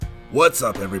What's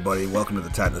up, everybody? Welcome to the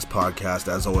Tattness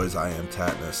podcast. As always, I am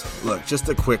Tattness. Look, just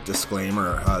a quick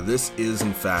disclaimer. This is,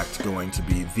 in fact, going to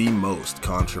be the most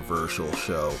controversial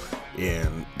show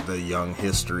in the young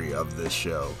history of this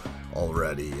show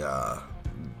already.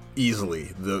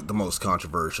 Easily the most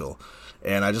controversial.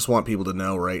 And I just want people to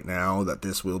know right now that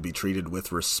this will be treated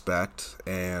with respect,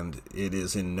 and it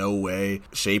is in no way,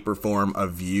 shape, or form a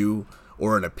view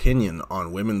or an opinion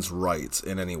on women's rights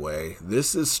in any way.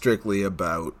 This is strictly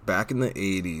about, back in the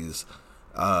 80s,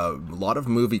 a lot of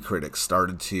movie critics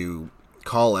started to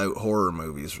call out horror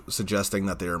movies, suggesting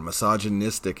that they are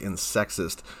misogynistic and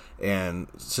sexist, and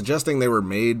suggesting they were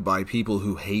made by people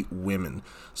who hate women.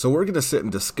 So we're going to sit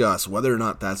and discuss whether or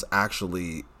not that's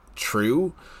actually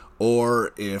true,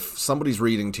 or if somebody's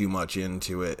reading too much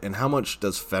into it, and how much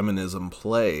does feminism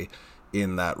play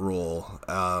in that role,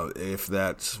 if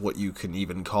that's what you can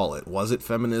even call it. Was it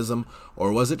feminism,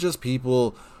 or was it just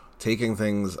people taking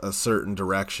things a certain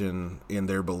direction in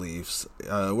their beliefs?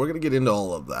 We're going to get into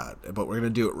all of that, but we're going to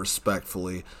do it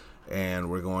respectfully, and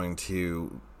we're going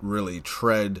to really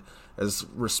tread as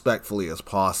respectfully as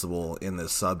possible in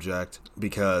this subject,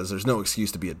 because there's no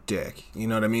excuse to be a dick, you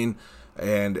know what I mean?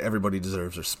 And everybody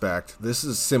deserves respect. This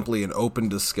is simply an open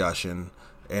discussion,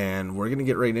 and we're going to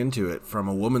get right into it from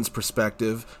a woman's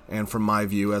perspective and from my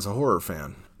view as a horror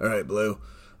fan. All right, Blue.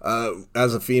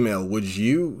 As a female, would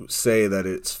you say that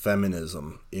it's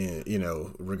feminism,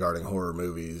 regarding horror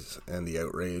movies and the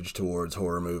outrage towards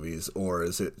horror movies, or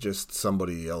is it just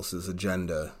somebody else's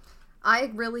agenda? I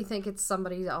really think it's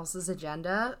somebody else's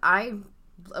agenda. I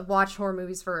watched horror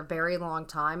movies for a very long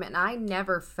time, and I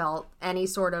never felt any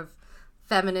sort of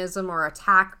feminism or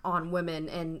attack on women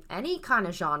in any kind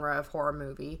of genre of horror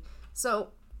movie.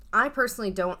 So I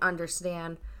personally don't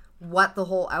understand what the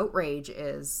whole outrage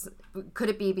is. Could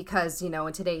it be because,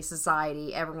 in today's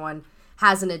society, everyone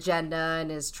has an agenda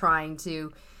and is trying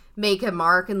to make a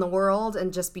mark in the world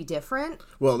and just be different?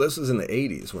 Well, this is in the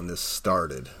 80s when this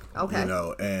started. Okay.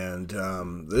 And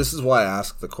this is why I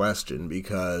asked the question,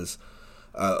 because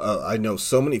I know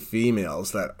so many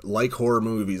females that like horror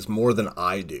movies more than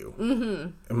I do.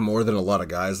 Mm-hmm. And more than a lot of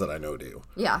guys that I know do.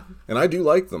 Yeah. And I do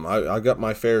like them. I got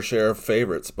my fair share of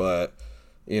favorites, but,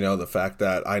 the fact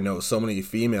that I know so many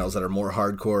females that are more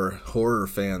hardcore horror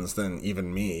fans than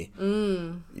even me.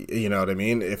 Mm. You know what I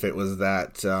mean? If it was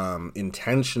that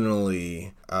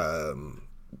intentionally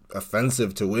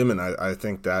offensive to women, I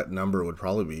think that number would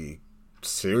probably be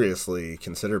seriously,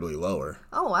 considerably lower.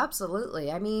 Oh, absolutely.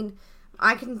 I mean,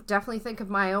 I can definitely think of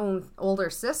my own older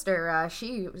sister.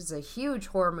 She was a huge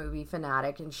horror movie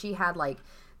fanatic, and she had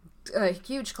a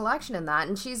huge collection in that.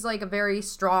 And she's a very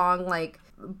strong,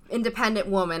 independent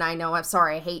woman. I know, I'm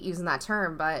sorry, I hate using that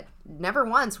term, but never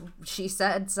once she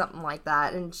said something like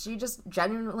that. And she just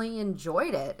genuinely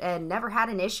enjoyed it and never had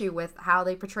an issue with how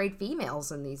they portrayed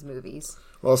females in these movies.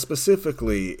 Well,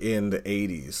 specifically in the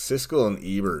 80s, Siskel and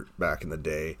Ebert back in the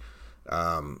day,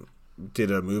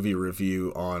 did a movie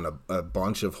review on a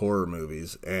bunch of horror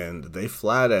movies, and they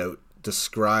flat out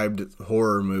described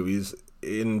horror movies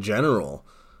in general,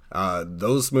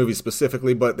 those movies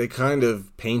specifically, but they kind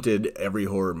of painted every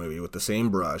horror movie with the same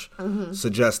brush, mm-hmm.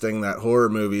 suggesting that horror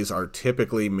movies are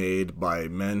typically made by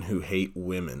men who hate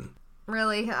women.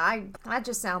 Really? That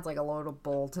just sounds like a load of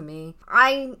bull to me.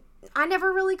 I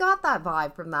never really got that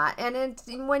vibe from that.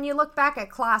 And when you look back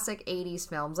at classic 80s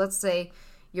films, let's say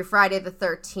your Friday the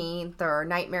 13th or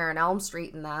Nightmare on Elm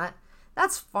Street and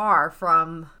that's far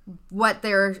from what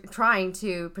they're trying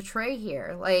to portray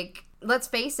here. Let's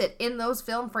face it, in those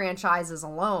film franchises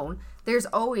alone, there's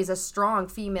always a strong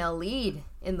female lead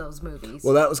in those movies.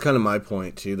 Well, that was kind of my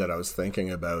point, too, that I was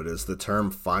thinking about, is the term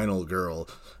final girl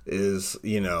is,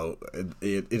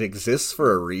 it exists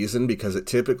for a reason, because it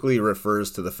typically refers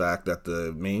to the fact that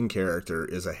the main character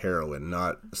is a heroine,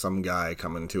 not some guy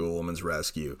coming to a woman's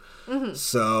rescue. Mm-hmm.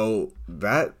 So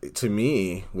that, to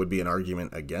me, would be an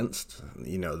argument against,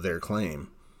 their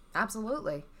claim.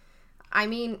 Absolutely. I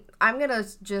mean, I'm going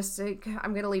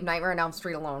to leave Nightmare on Elm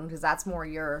Street alone, because that's more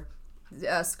your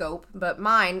scope. But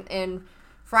mine, in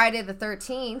Friday the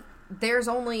 13th, there's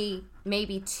only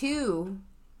maybe 2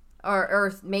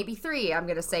 or maybe 3, I'm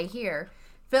going to say here,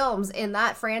 films in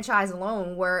that franchise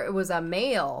alone where it was a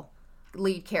male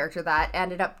lead character that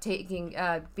ended up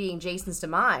being Jason's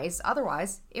demise.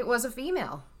 Otherwise, it was a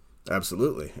female.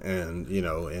 Absolutely. And,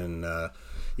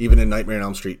 even in Nightmare on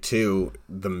Elm Street 2,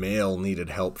 the male needed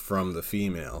help from the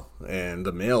female. And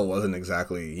the male wasn't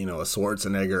exactly, a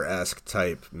Schwarzenegger-esque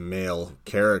type male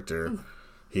character.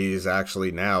 He's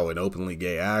actually now an openly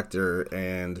gay actor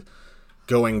and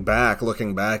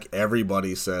looking back,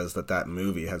 everybody says that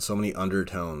movie had so many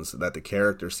undertones that the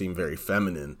character seemed very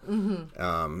feminine.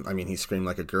 Mm-hmm. I mean, he screamed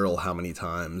like a girl how many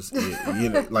times? you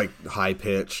know, like high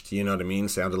pitched, you know what I mean?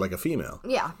 Sounded like a female.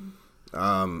 Yeah.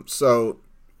 So,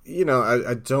 you know,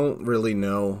 I don't really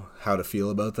know how to feel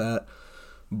about that.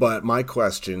 But my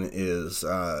question is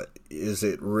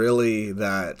it really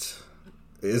that...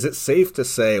 Is it safe to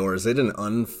say, or is it an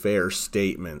unfair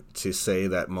statement to say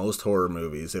that most horror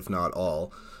movies, if not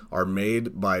all, are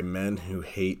made by men who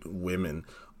hate women?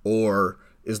 Or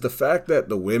is the fact that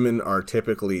the women are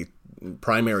typically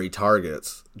primary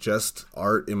targets just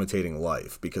art imitating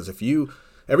life? Because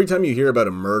every time you hear about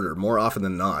a murder, more often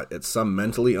than not, it's some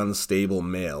mentally unstable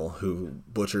male who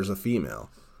butchers a female.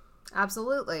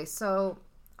 Absolutely. So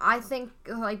I think,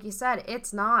 like you said,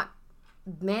 it's not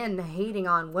men hating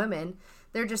on women.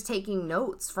 They're just taking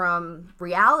notes from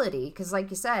reality. Because like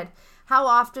you said, how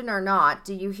often or not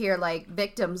do you hear like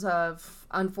victims of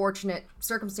unfortunate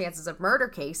circumstances of murder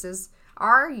cases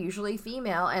are usually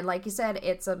female? And like you said,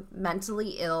 it's a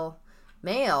mentally ill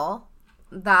male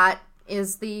that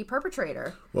is the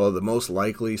perpetrator. Well, the most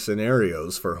likely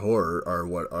scenarios for horror are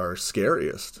what are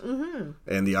scariest. Mm-hmm.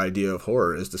 And the idea of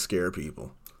horror is to scare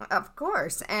people. Of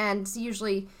course. And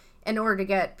usually, in order to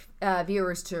get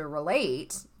viewers to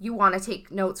relate, you want to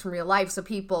take notes from real life so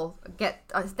people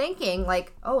get thinking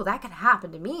like, oh, that could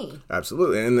happen to me.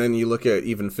 Absolutely. And then you look at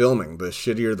even filming. The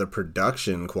shittier the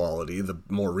production quality, the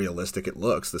more realistic it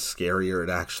looks, the scarier it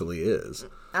actually is.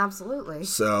 Absolutely.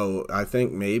 So I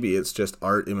think maybe it's just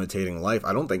art imitating life.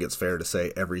 I don't think it's fair to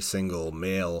say every single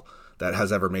male that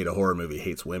has ever made a horror movie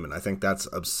hates women. I think that's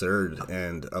absurd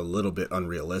and a little bit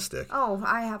unrealistic. Oh,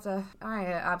 I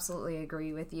absolutely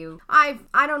agree with you. I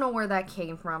don't know where that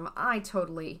came from. I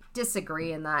totally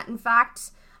disagree in that. In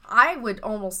fact, I would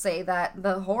almost say that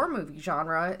the horror movie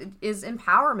genre is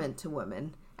empowerment to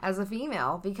women as a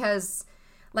female, because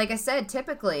like I said,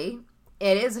 typically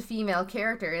it is a female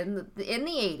character in the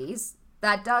 80s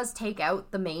that does take out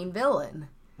the main villain.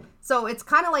 So it's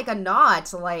kind of like a nod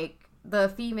to like the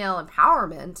female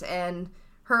empowerment and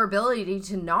her ability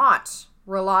to not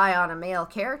rely on a male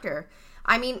character.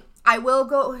 I mean, I'm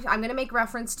going to make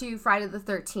reference to Friday the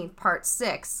 13th, Part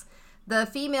 6. The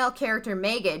female character,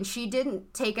 Megan, she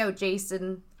didn't take out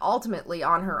Jason ultimately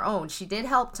on her own. She did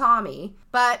help Tommy,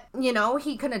 but, you know,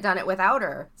 he couldn't have done it without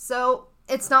her. So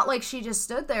it's not like she just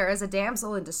stood there as a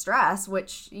damsel in distress,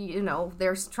 which, you know,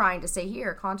 they're trying to say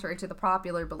here, contrary to the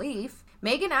popular belief.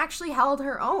 Megan actually held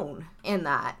her own in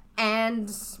that.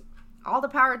 And all the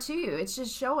power to you. It's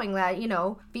just showing that, you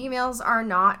know, females are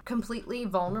not completely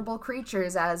vulnerable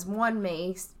creatures as one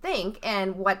may think,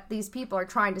 and what these people are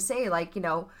trying to say, like, you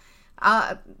know,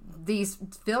 these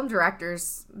film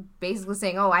directors basically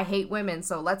saying, oh, I hate women,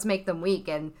 so let's make them weak,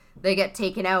 and they get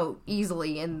taken out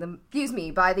easily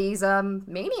by these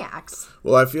maniacs.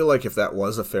 Well, I feel like if that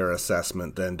was a fair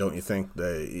assessment, then don't you think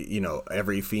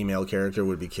every female character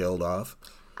would be killed off?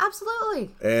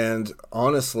 Absolutely. And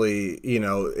honestly, you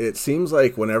know, it seems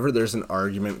like whenever there's an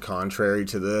argument contrary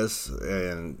to this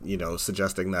and, you know,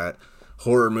 suggesting that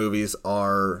horror movies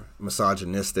are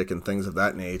misogynistic and things of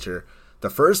that nature,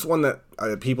 the first one that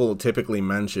people typically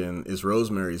mention is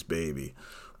Rosemary's Baby,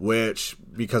 which,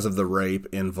 because of the rape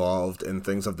involved and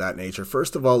things of that nature,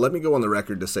 first of all, let me go on the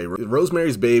record to say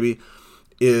Rosemary's Baby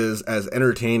is as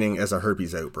entertaining as a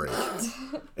herpes outbreak.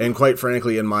 And quite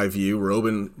frankly, in my view,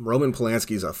 Roman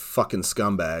Polanski's a fucking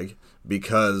scumbag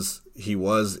because he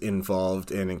was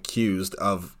involved and accused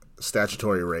of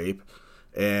statutory rape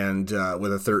and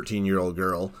with a 13-year-old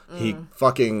girl. He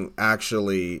fucking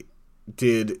actually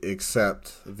did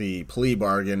accept the plea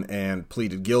bargain and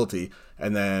pleaded guilty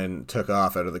and then took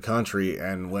off out of the country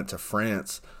and went to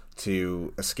France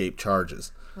to escape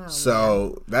charges.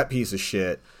 That piece of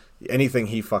shit, anything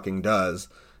he fucking does,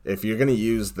 if you're going to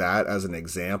use that as an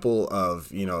example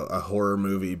of, you know, a horror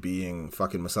movie being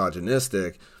fucking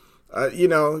misogynistic, you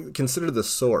know, consider The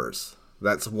Source.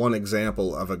 That's one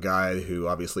example of a guy who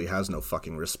obviously has no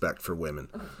fucking respect for women.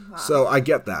 Wow. So I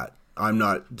get that. I'm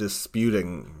not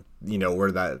disputing, you know,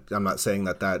 I'm not saying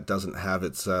that doesn't have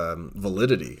its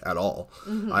validity at all.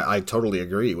 Mm-hmm. I totally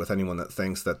agree with anyone that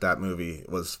thinks that movie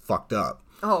was fucked up.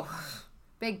 Oh,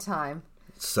 big time.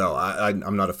 So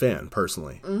I'm not a fan,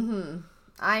 personally. Mm-hmm.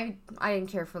 I didn't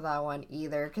care for that one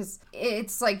either, because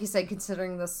it's like you said,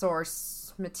 considering the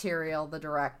source material, the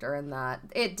director, and that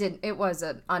it was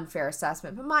an unfair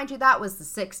assessment. But mind you, that was the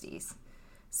 60s,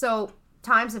 so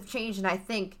times have changed, and I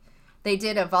think they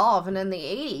did evolve. And in the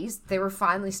 80s, they were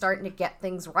finally starting to get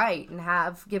things right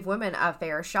and give women a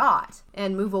fair shot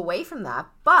and move away from that.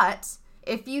 But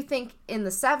if you think in the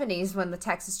 70s when the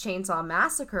Texas Chainsaw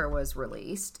Massacre was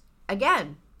released,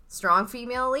 again, strong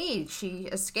female lead. She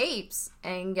escapes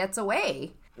and gets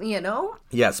away, you know?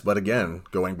 Yes, but again,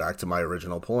 going back to my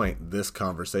original point, this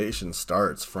conversation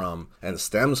starts from and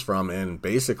stems from and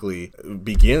basically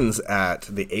begins at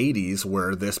the 80s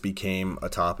where this became a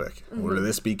topic, where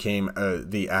this became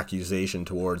the accusation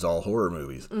towards all horror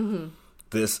movies.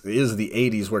 This is the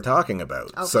 80s we're talking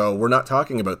about. Okay. So we're not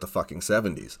talking about the fucking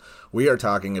 70s. We are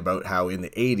talking about how in the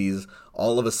 80s,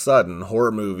 all of a sudden,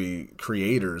 horror movie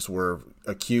creators were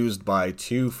accused by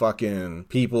two fucking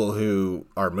people who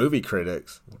are movie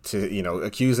critics to, you know,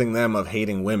 accusing them of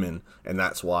hating women. And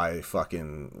that's why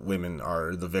fucking women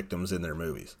are the victims in their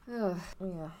movies. Yeah.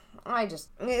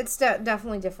 It's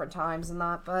definitely different times than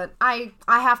that, but I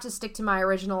have to stick to my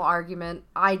original argument.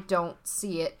 I don't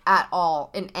see it at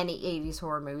all in any 80s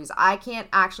horror movies. I can't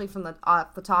actually, from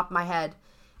off the top of my head,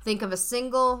 think of a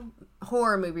single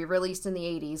horror movie released in the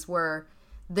 80s where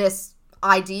this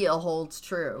ideal holds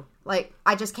true. Like,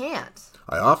 I just can't.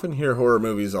 I often hear horror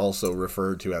movies also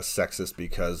referred to as sexist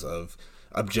because of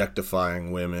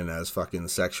objectifying women as fucking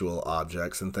sexual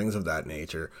objects and things of that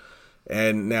nature.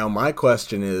 And now my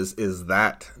question is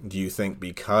that, do you think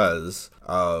because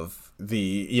of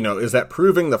the, you know, is that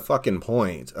proving the fucking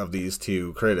point of these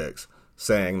two critics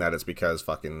saying that it's because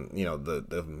fucking, you know,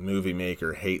 the movie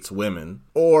maker hates women?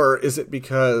 Or is it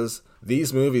because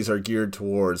these movies are geared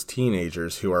towards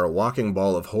teenagers who are a walking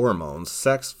ball of hormones,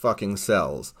 sex fucking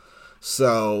sells?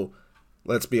 So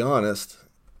let's be honest,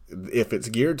 if it's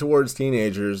geared towards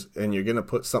teenagers and you're going to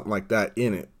put something like that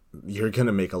in it, you're going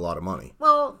to make a lot of money.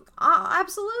 Well,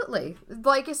 absolutely.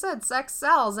 Like I said, sex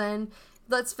sells, and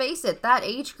let's face it, that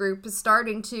age group is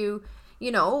starting to,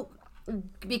 you know,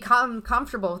 become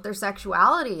comfortable with their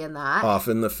sexuality in that.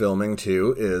 Often the filming,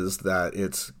 too, is that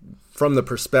it's from the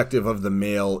perspective of the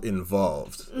male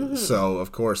involved. So,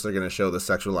 of course, they're going to show the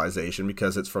sexualization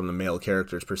because it's from the male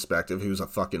character's perspective, who's a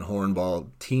fucking hornball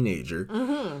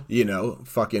teenager. You know,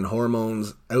 fucking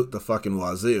hormones out the fucking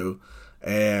wazoo.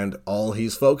 And all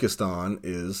he's focused on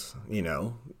is, you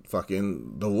know,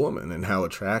 fucking the woman and how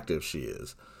attractive she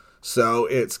is. So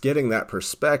it's getting that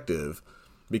perspective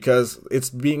because it's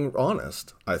being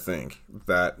honest, I think,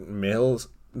 that males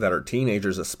that are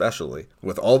teenagers especially,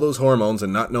 with all those hormones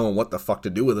and not knowing what the fuck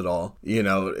to do with it all, you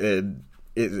know,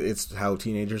 it's how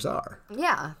teenagers are.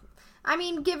 Yeah. I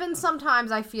mean, given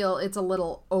sometimes I feel it's a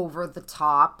little over the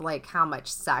top, like how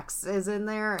much sex is in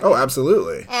there. Oh,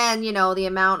 absolutely. And, you know, the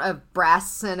amount of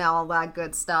breasts and all that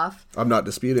good stuff. I'm not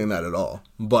disputing that at all.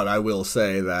 But I will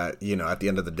say that, you know, at the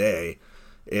end of the day,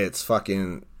 it's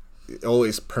fucking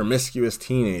always promiscuous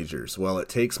teenagers. Well, it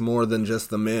takes more than just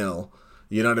the male.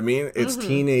 You know what I mean? It's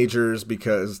teenagers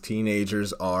because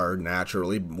teenagers are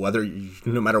naturally,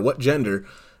 no matter what gender,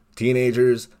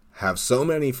 teenagers have so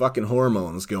many fucking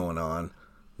hormones going on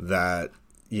that,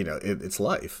 you know, it's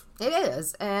life. It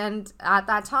is. And at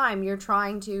that time, you're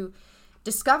trying to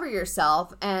discover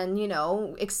yourself and, you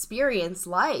know, experience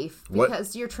life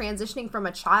because you're transitioning from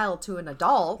a child to an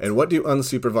adult. And what do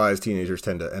unsupervised teenagers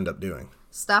tend to end up doing?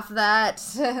 Stuff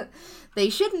that they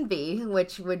shouldn't be,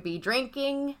 which would be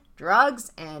drinking,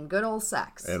 drugs, and good old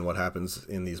sex. And what happens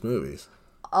in these movies?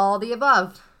 All the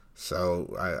above.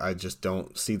 So I just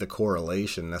don't see the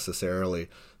correlation necessarily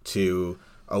to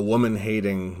a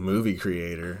woman-hating movie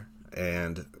creator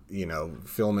and, you know,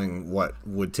 filming what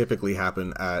would typically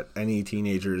happen at any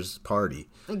teenager's party.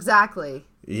 Exactly.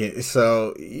 Yeah,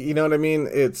 so, you know what I mean?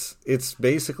 It's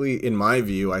basically, in my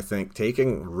view, I think,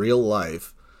 taking real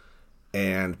life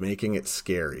and making it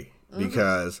scary.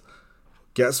 Because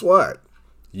guess what?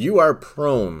 You are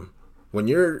prone, when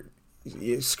you're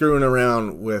screwing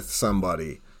around with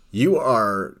somebody, you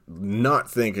are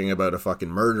not thinking about a fucking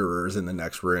murderers in the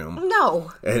next room.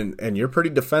 No. And you're pretty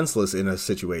defenseless in a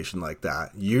situation like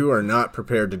that. You are not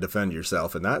prepared to defend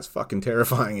yourself, and that's fucking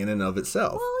terrifying in and of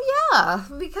itself. Well, yeah,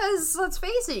 because let's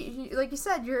face it, like you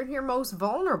said, you're most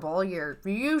vulnerable. You're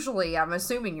usually, I'm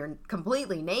assuming you're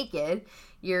completely naked.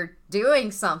 You're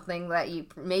doing something that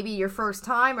maybe your first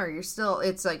time or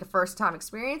it's like a first time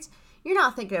experience. You're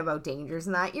not thinking about dangers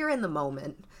and that. You're in the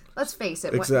moment. Let's face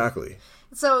it. Exactly.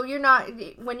 So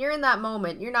when you're in that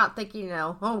moment, you're not thinking, you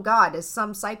know, oh God, is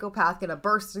some psychopath going to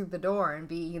burst through the door and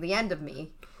be the end of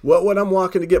me? Well, when I'm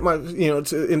walking to get my,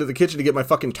 into the kitchen to get my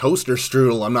fucking toaster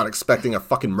strudel, I'm not expecting a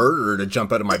fucking murderer to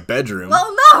jump out of my bedroom.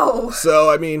 Well, no! So,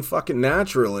 I mean, fucking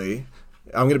naturally,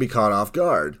 I'm going to be caught off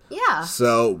guard. Yeah.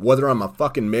 So, whether I'm a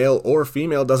fucking male or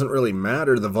female doesn't really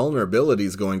matter. The vulnerability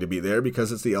is going to be there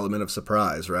because it's the element of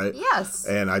surprise, right? Yes.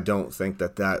 And I don't think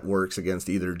that works against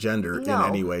either gender in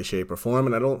any way, shape, or form.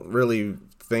 And I don't really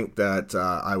think that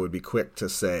I would be quick to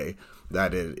say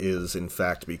that it is, in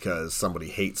fact, because somebody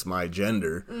hates my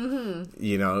gender.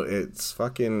 You know,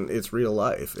 it's real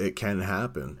life. It can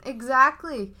happen.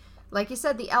 Exactly. Like you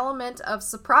said, the element of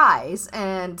surprise,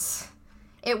 and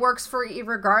it works for you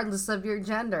regardless of your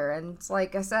gender. And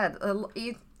like I said,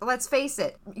 let's face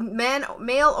it,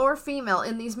 male or female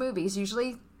in these movies,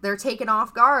 usually they're taken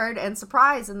off guard and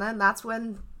surprised, and then that's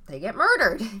when they get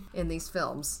murdered in these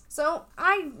films. So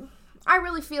I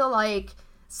really feel like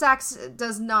sex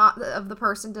does not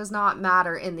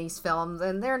matter in these films,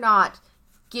 and they're not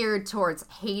geared towards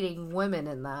hating women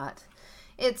in that.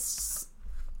 It's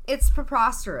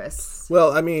preposterous.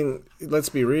 Well, I mean, let's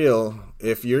be real.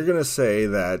 If you're going to say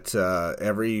that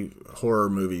every horror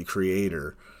movie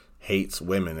creator hates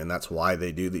women and that's why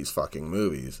they do these fucking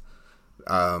movies,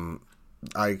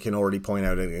 I can already point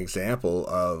out an example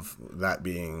of that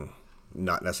being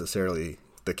not necessarily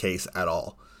the case at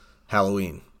all.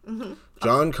 Halloween.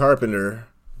 John Carpenter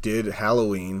did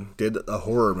Halloween, did a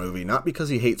horror movie, not because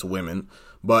he hates women,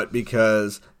 but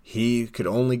because he could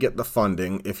only get the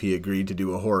funding if he agreed to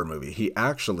do a horror movie. He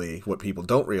actually, what people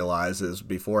don't realize is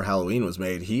before Halloween was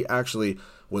made, he actually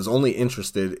was only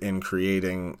interested in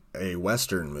creating a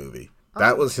Western movie.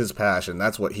 That was his passion.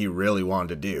 That's what he really wanted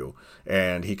to do.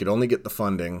 And he could only get the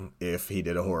funding if he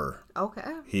did a horror.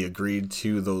 Okay. He agreed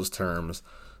to those terms,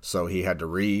 so he had to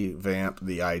revamp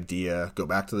the idea, go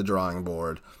back to the drawing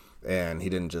board, and he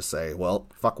didn't just say, well,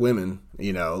 fuck women,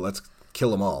 you know, let's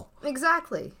kill them all.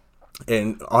 Exactly.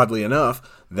 And oddly enough,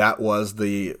 that was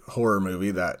the horror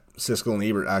movie that Siskel and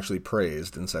Ebert actually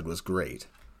praised and said was great.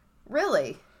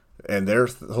 Really? And their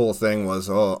whole thing was,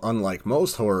 unlike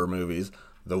most horror movies,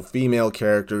 the female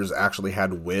characters actually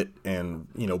had wit and,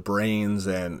 you know, brains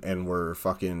and were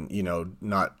fucking, you know,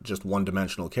 not just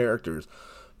one-dimensional characters.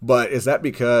 But is that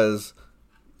because,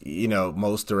 you know,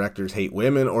 most directors hate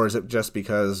women, or is it just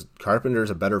because Carpenter's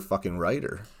a better fucking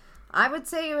writer? I would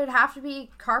say it would have to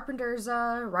be Carpenter's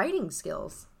writing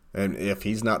skills. And if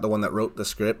he's not the one that wrote the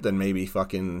script, then maybe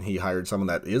fucking he hired someone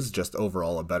that is just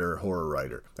overall a better horror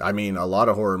writer. I mean, a lot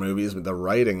of horror movies, the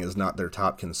writing is not their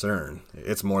top concern.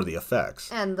 It's more the effects.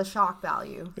 And the shock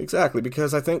value. Exactly,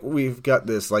 because I think we've got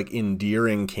this, like,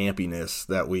 endearing campiness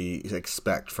that we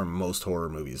expect from most horror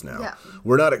movies now. Yeah.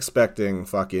 We're not expecting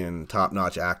fucking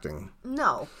top-notch acting.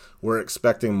 No. We're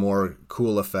expecting more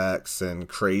cool effects and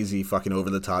crazy fucking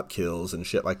over-the-top kills and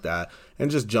shit like that.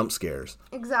 And just jump scares.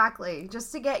 Exactly.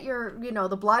 Just to get your, you know,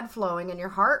 the blood flowing and your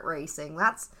heart racing.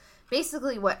 That's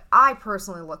basically what I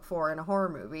personally look for in a horror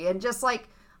movie. And just, like,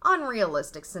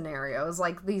 unrealistic scenarios.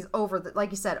 Like, these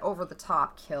like you said,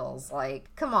 over-the-top kills.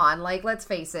 Like, come on. Like, let's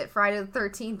face it. Friday the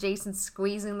 13th, Jason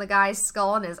squeezing the guy's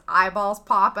skull and his eyeballs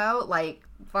pop out. Like,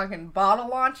 fucking bottle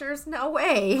launchers? No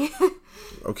way.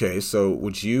 Okay, so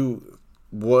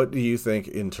what do you think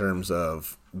in terms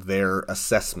of their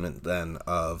assessment then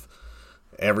of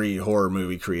every horror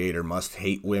movie creator must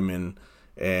hate women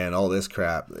and all this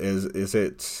crap? Is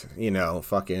it, you know,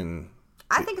 fucking...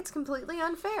 I think it's completely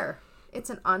unfair. It's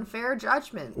an unfair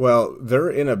judgment. Well, they're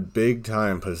in a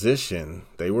big-time position.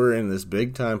 They were in this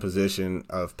big-time position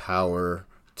of power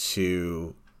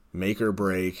to make or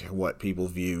break what people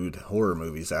viewed horror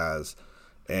movies as.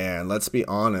 And let's be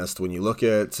honest, when you look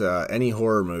at any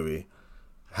horror movie,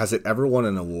 has it ever won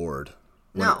an award?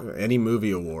 No. Any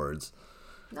movie awards?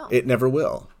 No. It never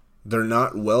will. They're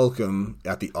not welcome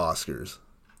at the Oscars.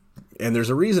 And there's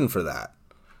a reason for that.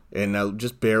 And now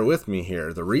just bear with me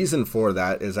here. The reason for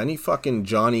that is any fucking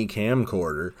Johnny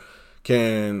camcorder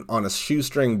can, on a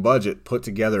shoestring budget, put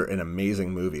together an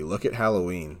amazing movie. Look at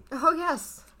Halloween. Oh,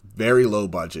 yes. Very low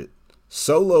budget.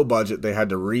 So low budget they had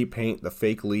to repaint the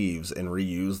fake leaves and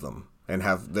reuse them. And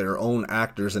have their own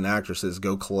actors and actresses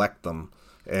go collect them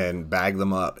and bag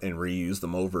them up and reuse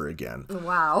them over again.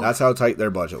 Wow. That's how tight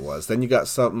their budget was. Then you got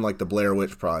something like the Blair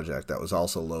Witch Project that was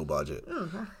also low budget.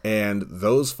 Mm-hmm. And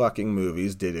those fucking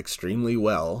movies did extremely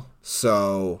well.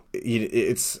 So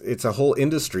it's a whole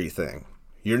industry thing.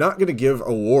 You're not going to give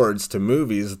awards to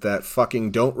movies that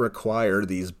fucking don't require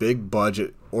these big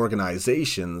budget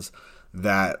organizations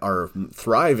that are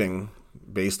thriving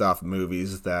based off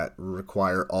movies that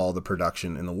require all the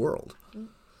production in the world.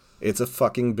 It's a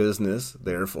fucking business,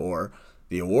 therefore,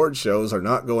 the award shows are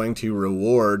not going to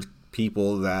reward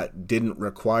people that didn't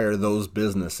require those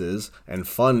businesses and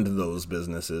fund those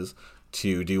businesses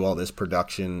to do all this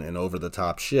production and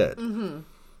over-the-top shit. Mm-hmm.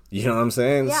 You know what I'm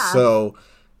saying? Yeah. So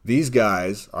these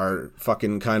guys are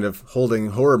fucking kind of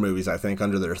holding horror movies, I think,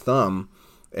 under their thumb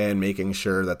and making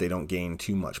sure that they don't gain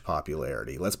too much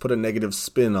popularity. Let's put a negative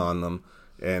spin on them,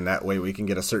 and that way we can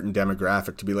get a certain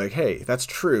demographic to be like, hey, that's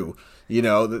true. You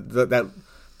know, that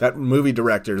that movie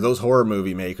director, those horror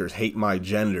movie makers hate my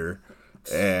gender,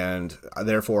 and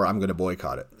therefore I'm going to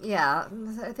boycott it. Yeah,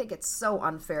 I think it's so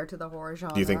unfair to the horror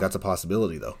genre. Do you think that's a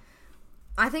possibility, though?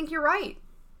 I think you're right.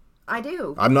 I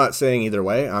do. I'm not saying either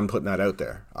way. I'm putting that out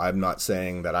there. I'm not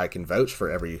saying that I can vouch for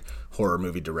every horror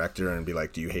movie director and be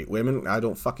like, do you hate women? I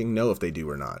don't fucking know if they do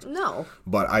or not. No.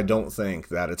 But I don't think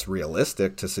that it's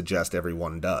realistic to suggest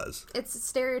everyone does. It's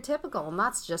stereotypical, and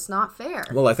that's just not fair.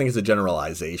 Well, I think it's a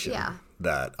generalization Yeah.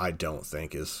 that I don't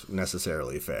think is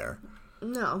necessarily fair.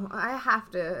 No, I have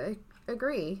to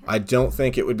agree. I don't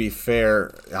think it would be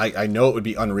fair. I know it would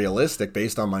be unrealistic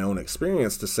based on my own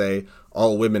experience to say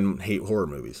all women hate horror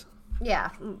movies.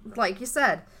 Yeah, like you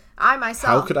said, I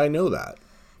myself... How could I know that?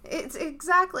 It's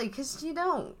exactly, because you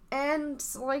don't. And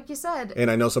like you said... And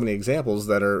I know so many examples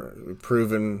that are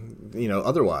proven,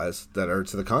 otherwise, that are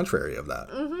to the contrary of that.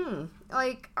 Mm-hmm.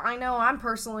 Like, I know I'm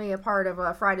personally a part of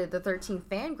a Friday the 13th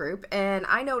fan group, and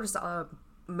I noticed a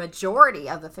majority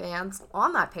of the fans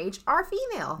on that page are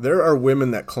female. There are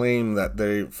women that claim that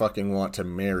they fucking want to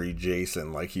marry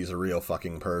Jason like he's a real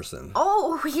fucking person.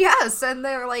 Oh, yes, and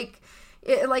they're like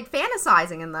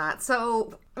fantasizing in that.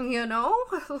 So,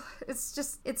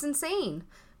 it's insane.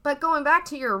 But going back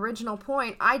to your original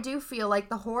point, I do feel like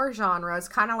the horror genre is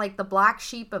kind of like the black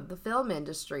sheep of the film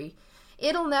industry.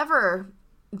 It'll never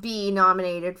be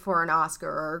nominated for an Oscar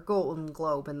or a Golden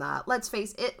Globe in that. Let's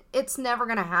face it, it's never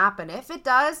going to happen. If it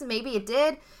does, maybe it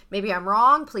did. Maybe I'm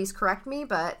wrong. Please correct me,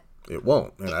 but... It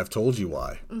won't, and I've told you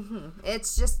why. Mm-hmm.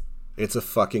 It's just... It's a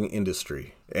fucking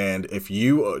industry. And if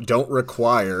you don't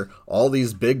require all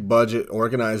these big budget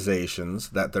organizations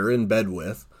that they're in bed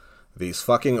with, these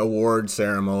fucking award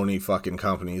ceremony fucking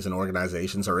companies and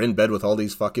organizations are in bed with all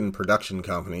these fucking production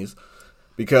companies,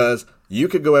 because you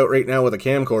could go out right now with a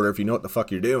camcorder, if you know what the fuck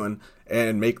you're doing,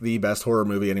 and make the best horror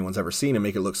movie anyone's ever seen and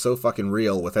make it look so fucking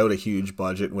real without a huge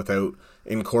budget, without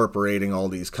incorporating all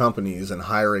these companies and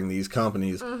hiring these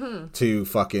companies to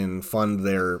fucking fund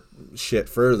their shit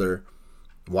further.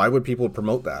 Why would people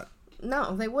promote that?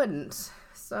 No, they wouldn't.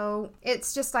 So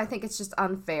it's just, I think it's just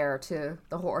unfair to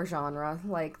the horror genre.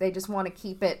 Like, they just want to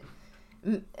keep it,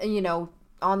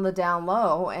 on the down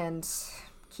low and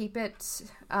keep it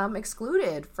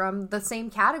excluded from the same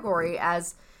category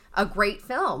as a great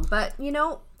film. But,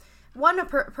 one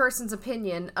person's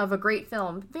opinion of a great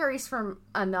film varies from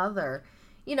another.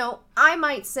 I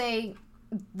might say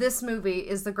this movie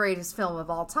is the greatest film of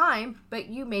all time, but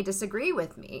you may disagree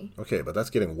with me. Okay, but that's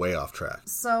getting way off track.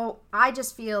 So I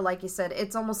just feel, like you said,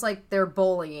 it's almost like they're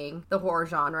bullying the horror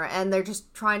genre, and they're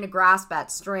just trying to grasp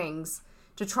at strings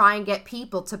to try and get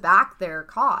people to back their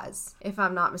cause, if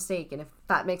I'm not mistaken, if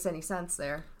that makes any sense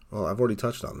there. Well, I've already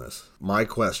touched on this. My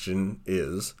question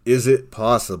is it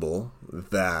possible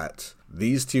that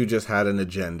these two just had an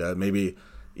agenda, maybe,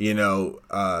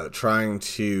 trying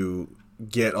to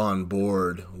get on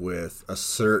board with a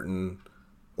certain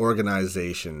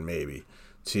organization, maybe,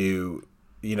 to,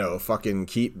 fucking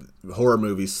keep horror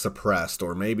movies suppressed,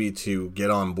 or maybe to get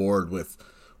on board with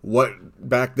what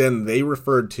back then they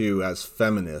referred to as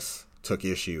feminists took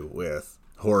issue with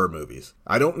horror movies.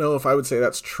 I don't know if I would say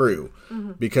that's true,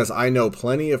 because I know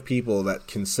plenty of people that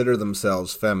consider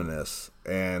themselves feminists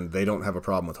and they don't have a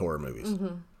problem with horror movies.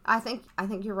 I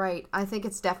think you're right. I think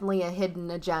it's definitely a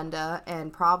hidden agenda,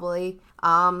 and probably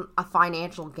a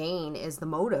financial gain is the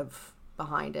motive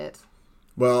behind it.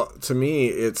 Well, to me,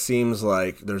 it seems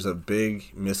like there's a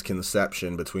big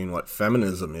misconception between what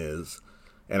feminism is,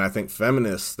 and I think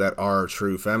feminists that are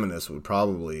true feminists would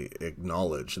probably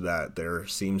acknowledge that there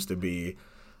seems to be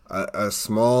a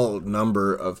small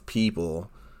number of people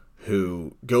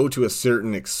who go to a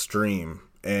certain extreme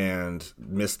and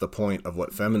miss the point of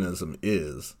what feminism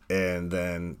is, and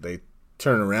then they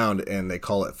turn around and they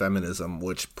call it feminism,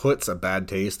 which puts a bad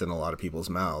taste in a lot of people's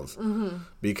mouths.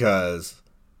 Because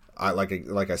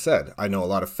like I said, I know a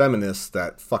lot of feminists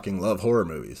that fucking love horror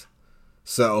movies.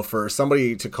 So for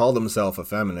somebody to call themselves a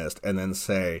feminist and then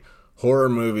say horror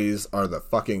movies are the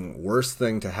fucking worst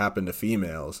thing to happen to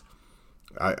females,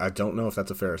 I don't know if that's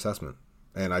a fair assessment,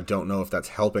 and I don't know if that's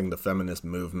helping the feminist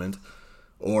movement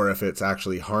or if it's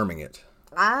actually harming it.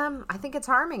 I think it's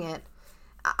harming it.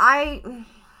 I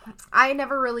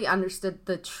never really understood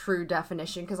the true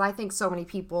definition, because I think so many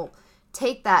people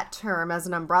take that term as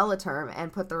an umbrella term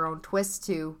and put their own twist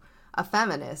to a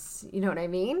feminist. You know what I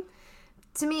mean?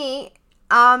 To me,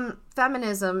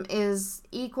 feminism is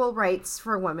equal rights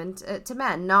for women to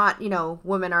men, not,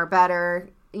 women are better,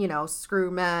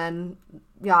 screw men,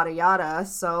 yada yada.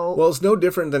 So well, it's no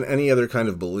different than any other kind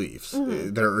of beliefs.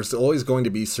 There's always going to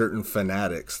be certain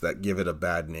fanatics that give it a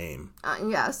bad name.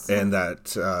 Yes. And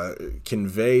that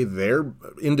convey their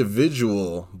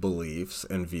individual beliefs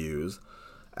and views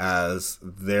as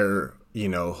their,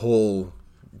 whole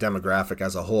demographic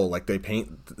as a whole. Like they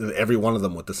paint every one of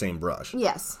them with the same brush.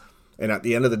 Yes. And at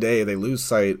the end of the day, they lose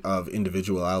sight of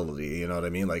individuality. You know what I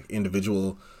mean? Like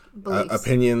individual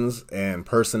opinions and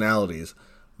personalities.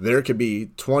 There could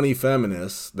be 20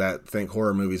 feminists that think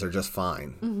horror movies are just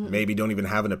fine. Maybe don't even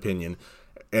have an opinion.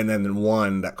 And then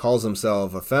one that calls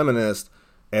themselves a feminist,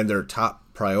 and their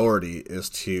top priority is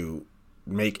to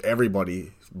make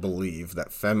everybody believe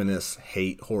that feminists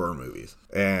hate horror movies.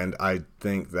 And I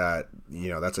think that,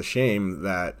 that's a shame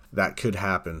that that could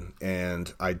happen.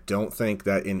 And I don't think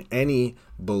that in any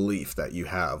belief that you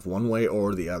have, one way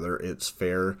or the other, it's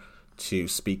fair to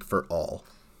speak for all.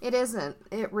 It isn't.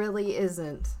 It really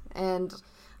isn't. And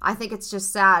I think it's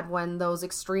just sad when those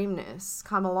extremists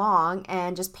come along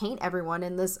and just paint everyone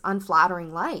in this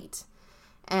unflattering light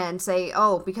and say,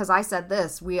 oh, because I said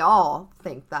this, we all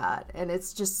think that. And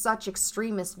it's just such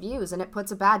extremist views, and it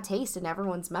puts a bad taste in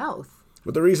everyone's mouth.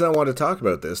 But the reason I want to talk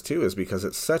about this, too, is because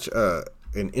it's such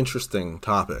an interesting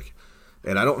topic.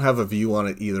 And I don't have a view on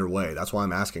it either way. That's why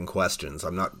I'm asking questions.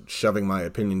 I'm not shoving my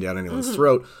opinion down anyone's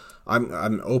throat.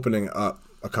 I'm opening up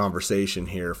a conversation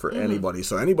here for anybody.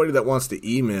 So anybody that wants to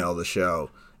email the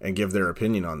show and give their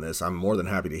opinion on this, I'm more than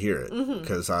happy to hear it,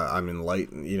 because I'm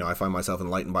enlightened. I find myself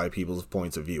enlightened by people's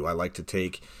points of view. I like to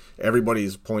take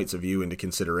everybody's points of view into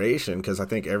consideration, because I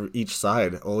think each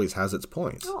side always has its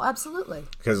points. Oh, absolutely.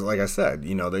 Because like I said,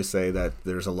 they say that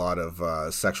there's a lot of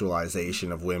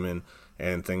sexualization of women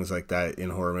and things like that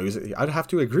in horror movies. I'd have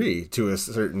to agree to a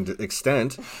certain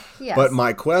extent. Yes. But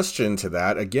my question to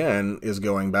that, again, is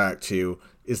going back to,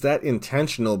 is that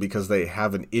intentional because they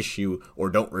have an issue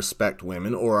or don't respect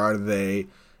women, or are they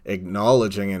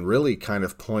acknowledging and really kind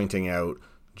of pointing out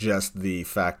just the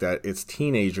fact that it's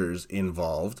teenagers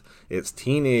involved, it's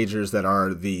teenagers that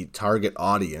are the target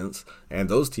audience, and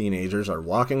those teenagers are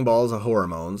walking balls of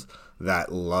hormones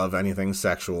that love anything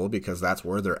sexual because that's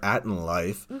where they're at in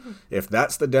life. If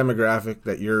that's the demographic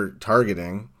that you're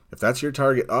targeting, if that's your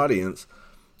target audience,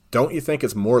 don't you think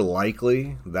it's more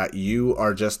likely that you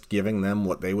are just giving them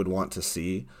what they would want to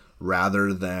see,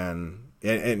 rather than,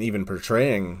 and even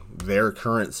portraying their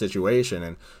current situation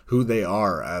and who they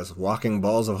are as walking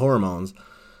balls of hormones?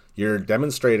 You're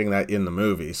demonstrating that in the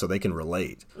movie so they can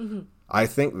relate. I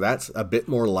think that's a bit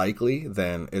more likely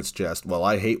than it's just, well,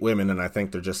 I hate women and I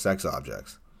think they're just sex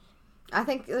objects. I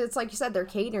think it's like you said, they're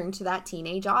catering to that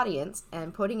teenage audience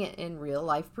and putting it in real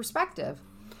life perspective.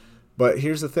 But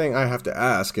here's the thing I have to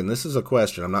ask, and this is a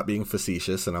question. I'm not being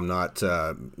facetious, and I'm not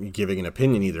giving an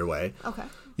opinion either way. Okay.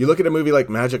 You look at a movie like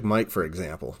Magic Mike, for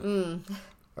example.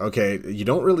 Okay, you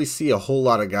don't really see a whole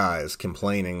lot of guys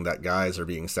complaining that guys are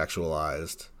being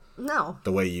sexualized. No.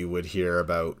 The way you would hear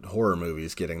about horror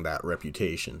movies getting that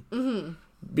reputation.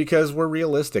 Because we're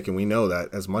realistic, and we know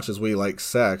that as much as we like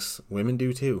sex, women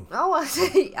do too. Oh,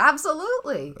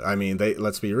 absolutely. I mean,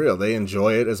 let's be real. They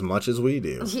enjoy it as much as we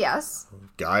do. Yes.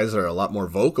 Guys are a lot more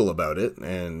vocal about it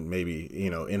and maybe,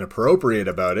 inappropriate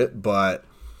about it. But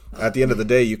at the end of the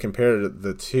day, you compare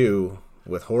the two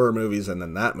with horror movies and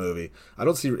then that movie. I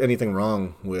don't see anything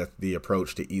wrong with the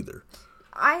approach to either.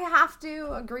 I have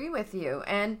to agree with you.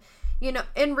 And,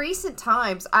 in recent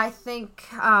times, I think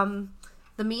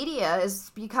the media is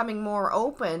becoming more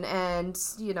open and,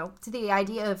 to the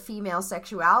idea of female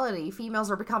sexuality.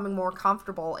 Females are becoming more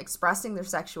comfortable expressing their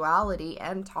sexuality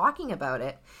and talking about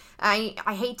it. I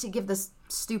hate to give this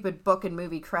stupid book and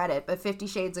movie credit, but 50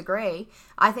 Shades of Grey,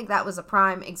 I think that was a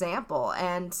prime example.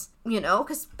 And,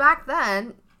 because back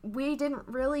then, we didn't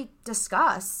really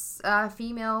discuss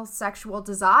female sexual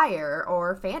desire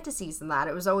or fantasies in that.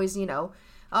 It was always,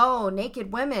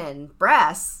 naked women,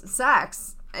 breasts,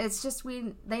 sex. It's just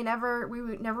we never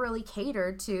really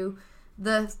catered to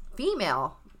the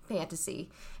female fantasy.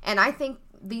 And I think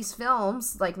these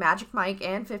films like Magic Mike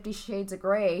and 50 Shades of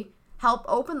Grey help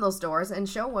open those doors and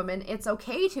show women it's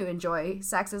okay to enjoy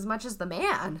sex as much as the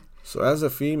man. So as a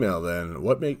female then,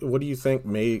 what do you think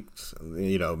made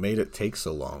it take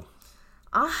so long?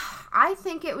 I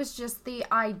think it was just the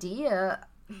idea.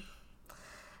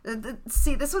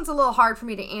 See, this one's a little hard for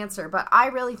me to answer, but I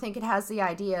really think it has the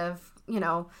idea of,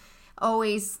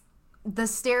 always the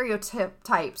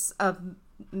stereotypes of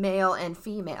male and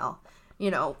female.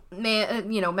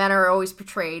 Men are always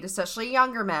portrayed, especially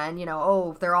younger men,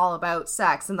 they're all about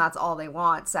sex and that's all they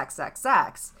want, sex, sex,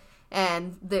 sex.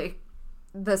 And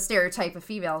the stereotype of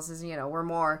females is, we're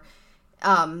more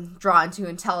drawn to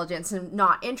intelligence and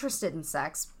not interested in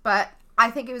sex. But I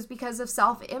think it was because of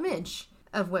self-image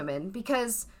of women,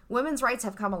 because women's rights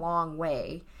have come a long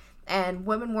way, and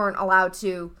women weren't allowed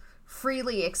to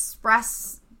freely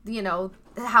express,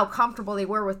 how comfortable they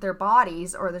were with their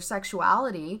bodies or their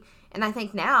sexuality. And I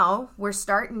think now we're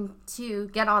starting to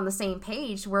get on the same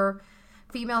page where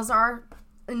females are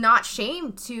not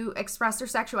shamed to express their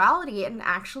sexuality and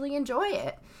actually enjoy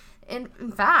it. And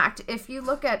in fact, if you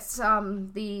look at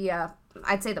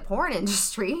I'd say the porn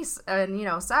industries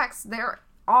and, sex, there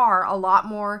are a lot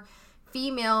more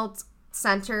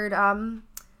female-centered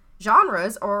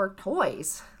genres or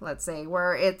toys, let's say,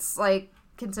 where it's like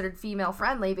considered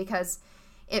female-friendly because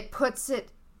it puts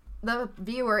the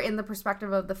viewer in the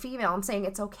perspective of the female and saying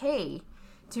it's okay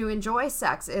to enjoy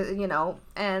sex,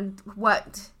 and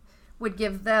what would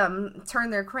turn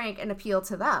their crank and appeal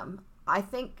to them. I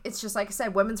think it's just like I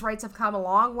said, women's rights have come a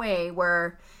long way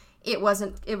where it was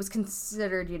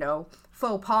considered,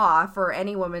 faux pas for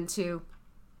any woman to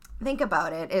think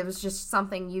about it. It was just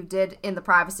something you did in the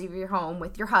privacy of your home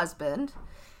with your husband.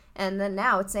 And then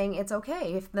now it's saying it's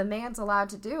okay if the man's allowed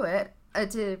to do it,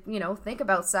 to, think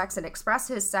about sex and express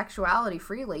his sexuality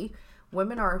freely.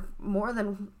 Women are more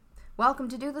than welcome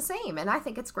to do the same. And I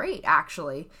think it's great,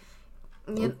 actually.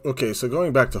 Okay, so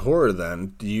going back to horror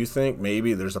then, do you think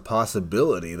maybe there's a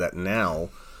possibility that now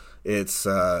it's,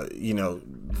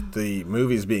 the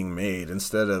movies being made,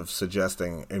 instead of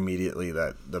suggesting immediately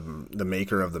that the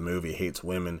maker of the movie hates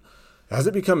women, has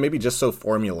it become maybe just so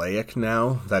formulaic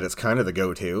now that it's kind of the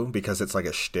go-to because it's like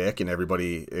a shtick and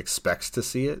everybody expects to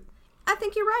see it? I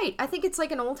think you're right. I think it's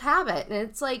like an old habit. And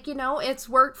it's like, it's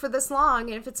worked for this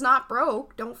long, and if it's not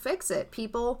broke, don't fix it.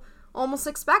 People almost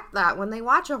expect that when they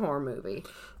watch a horror movie.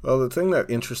 Well, the thing that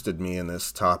interested me in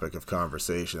this topic of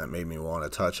conversation that made me want to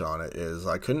touch on it is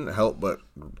I couldn't help but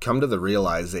come to the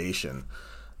realization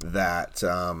that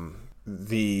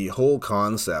the whole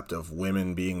concept of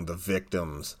women being the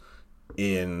victims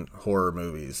in horror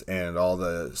movies and all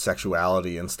the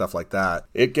sexuality and stuff like that,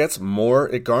 it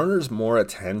garners more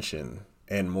attention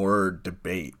and more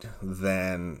debate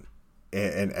than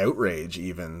an outrage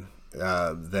even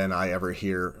than I ever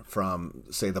hear from,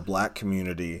 say, the black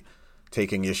community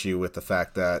taking issue with the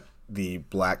fact that the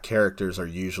black characters are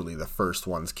usually the first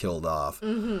ones killed off,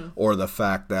 or the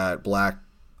fact that black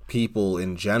people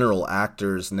in general,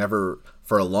 actors, never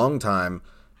for a long time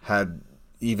had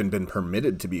even been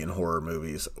permitted to be in horror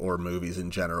movies or movies in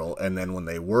general. And then when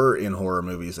they were in horror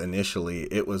movies initially,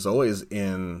 it was always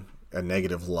in a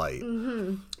negative light.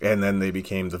 And then they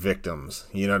became the victims,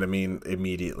 you know what I mean?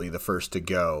 Immediately the first to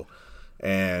go.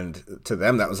 And to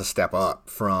them, that was a step up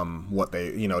from what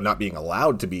they, not being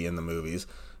allowed to be in the movies,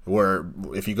 where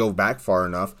if you go back far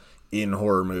enough in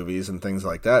horror movies and things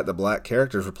like that, the black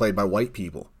characters were played by white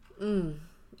people. You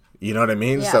know what I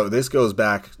mean? Yeah. So this goes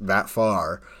back that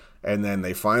far. And then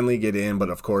they finally get in,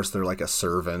 but of course they're like a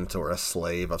servant or a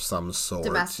slave of some sort,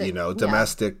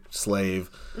 domestic slave,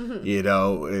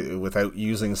 without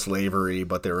using slavery,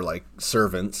 but they were like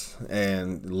servants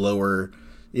and lower,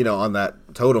 on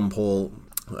that totem pole,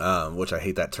 which I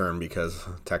hate that term because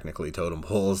technically totem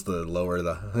pole is the lower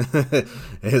the,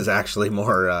 is actually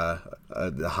more,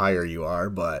 the higher you are.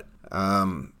 But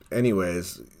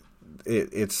anyways,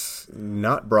 it's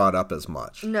not brought up as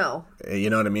much. No. You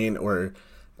know what I mean? Or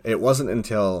it wasn't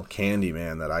until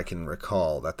Candyman that I can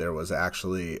recall that there was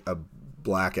actually a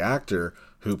black actor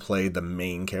who played the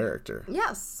main character.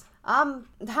 Yes.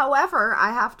 However,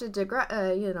 I have to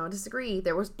disagree.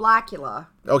 There was Blackula.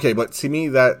 Okay, but to me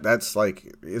that's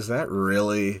like, is that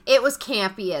really? It was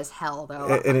campy as hell, though.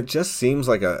 And it just seems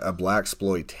like a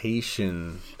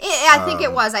blaxploitation. I think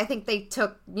it was. I think they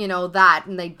took, that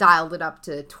and they dialed it up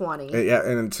to 20. Yeah,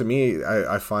 and to me,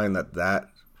 I find that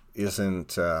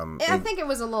isn't I think it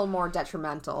was a little more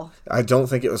detrimental. I don't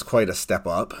think it was quite a step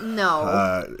up.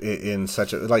 No. In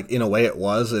such a, like, in a way it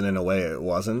was, and in a way it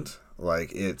wasn't.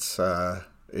 Like, it's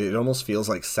it almost feels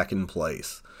like second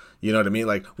place. You know what I mean?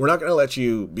 Like, we're not going to let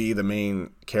you be the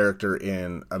main character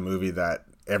in a movie that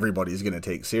everybody's going to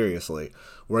take seriously.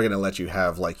 We're going to let you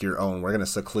have, like, your own. We're going to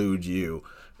seclude you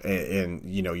in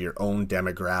your own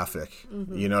demographic.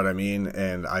 You know what I mean?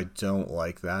 And I don't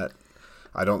like that.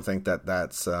 I don't think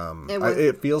that's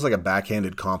it feels like a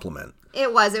backhanded compliment.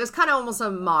 It was kind of almost a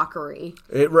mockery.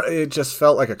 It just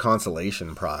felt like a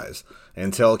consolation prize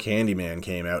until Candyman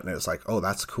came out, and it's like, oh,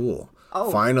 that's cool.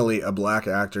 Oh. Finally a black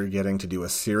actor getting to do a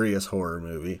serious horror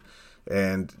movie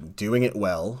and doing it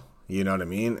well, you know what I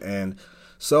mean? And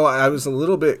so I was a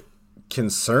little bit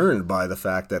concerned by the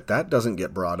fact that doesn't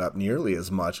get brought up nearly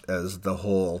as much as the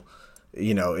whole,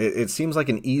 it seems like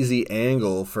an easy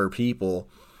angle for people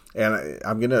and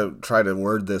I'm going to try to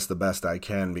word this the best I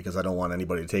can because I don't want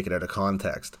anybody to take it out of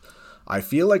context. I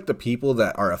feel like the people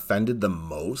that are offended the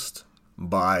most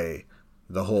by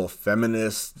the whole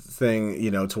feminist thing,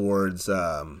 you know, towards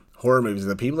horror movies,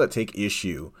 the people that take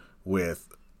issue with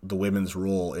the women's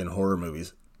role in horror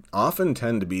movies often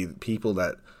tend to be people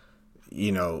that,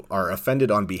 you know, are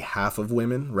offended on behalf of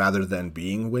women rather than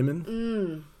being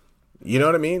women. You know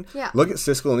what I mean? Yeah. Look at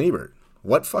Siskel and Ebert.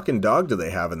 What fucking dog do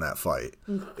they have in that fight?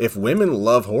 If women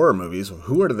love horror movies,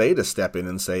 who are they to step in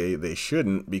and say they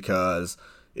shouldn't because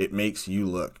it makes you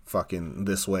look fucking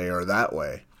this way or that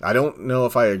way? I don't know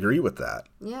if I agree with that.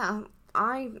 Yeah,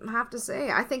 I have to say,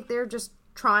 I think they're just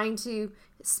trying to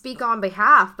speak on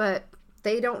behalf, but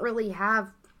they don't really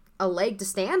have a leg to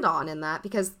stand on in that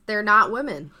because they're not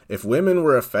women. If women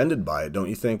were offended by it, don't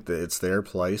you think that it's their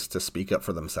place to speak up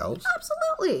for themselves?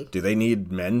 Absolutely. Do they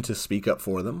need men to speak up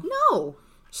for them? No.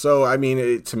 So, I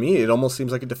mean, to me, it almost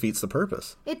seems like it defeats the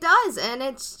purpose. It does, and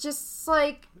it's just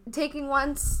like taking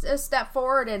one step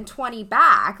forward and 20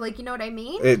 back. Like, you know what I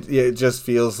mean? It just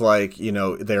feels like, you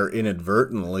know, they're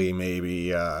inadvertently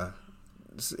maybe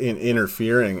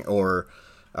interfering or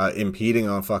impeding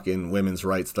on fucking women's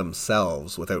rights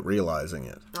themselves without realizing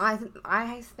it.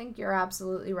 I think you're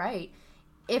absolutely right.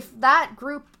 If that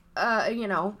group, you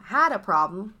know, had a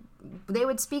problem, they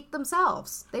would speak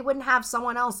themselves. They wouldn't have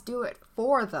someone else do it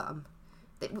for them.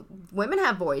 Women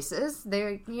have voices.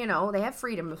 They, you know, they have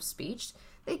freedom of speech.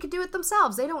 They could do it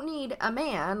themselves. They don't need a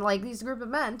man, like these group of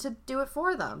men, to do it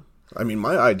for them. I mean,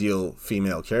 my ideal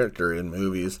female character in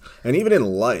movies, and even in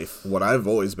life, what I've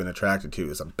always been attracted to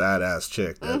is a badass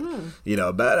chick. That, you know,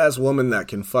 a badass woman that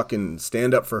can fucking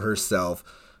stand up for herself,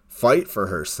 fight for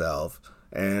herself,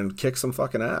 and kick some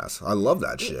fucking ass. I love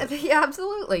that shit. Yeah,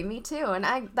 absolutely. Me too. And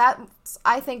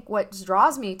I think what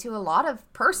draws me to a lot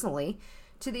of, personally,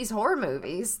 to these horror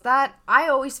movies, that I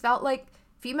always felt like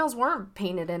females weren't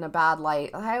painted in a bad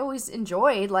light. I always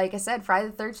enjoyed, like I said, Friday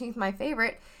the 13th, my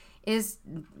favorite, is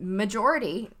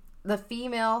majority the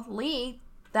female lead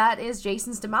that is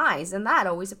Jason's demise, and that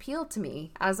always appealed to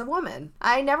me as a woman.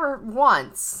 I never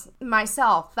once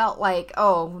myself felt like,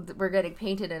 oh, we're getting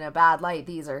painted in a bad light,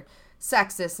 these are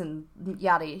sexist and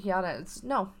yada yada.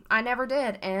 No, I never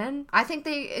did, and I think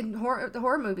the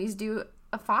horror movies do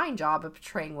a fine job of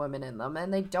portraying women in them,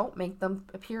 and they don't make them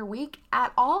appear weak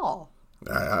at all.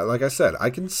 Like I said,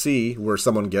 I can see where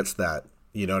someone gets that,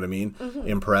 you know what I mean,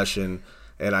 impression.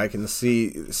 And I can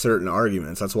see certain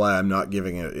arguments. That's why I'm not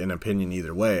giving it an opinion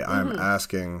either way. I'm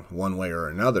asking one way or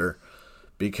another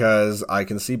because I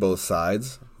can see both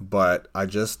sides. But I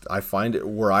find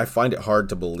it hard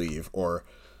to believe or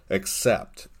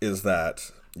accept is that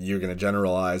you're going to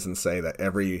generalize and say that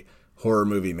every horror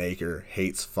movie maker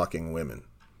hates fucking women.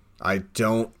 I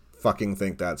don't fucking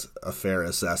think that's a fair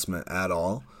assessment at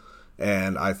all.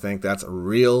 And I think that's a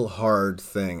real hard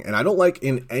thing. And I don't like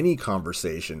in any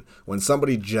conversation when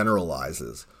somebody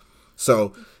generalizes.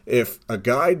 So if a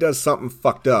guy does something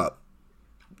fucked up,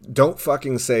 don't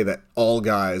fucking say that all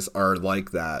guys are like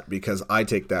that, because I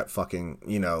take that fucking,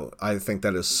 you know, I think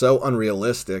that is so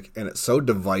unrealistic and it's so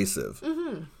divisive.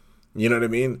 You know what I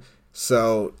mean?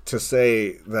 So to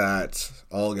say that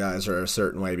all guys are a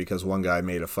certain way because one guy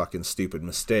made a fucking stupid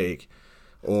mistake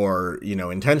or, you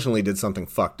know, intentionally did something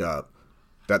fucked up,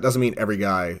 that doesn't mean every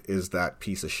guy is that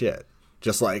piece of shit.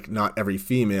 Just like not every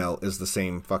female is the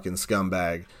same fucking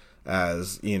scumbag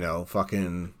as, you know,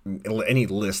 fucking any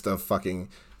list of fucking,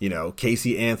 you know,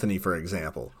 Casey Anthony, for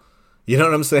example. You know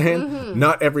what I'm saying?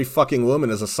 Not every fucking woman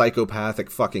is a psychopathic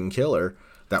fucking killer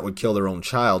that would kill their own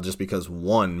child just because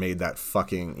one made that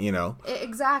fucking, you know.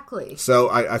 Exactly. So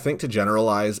I think to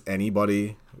generalize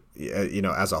anybody, you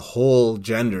know, as a whole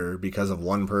gender because of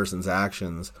one person's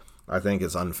actions, I think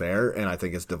is unfair, and I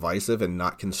think it's divisive and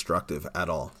not constructive at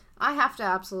all. I have to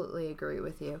absolutely agree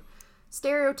with you.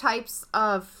 Stereotypes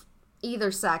of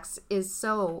either sex is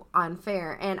so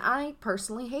unfair, and I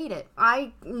personally hate it.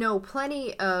 I know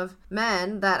plenty of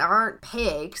men that aren't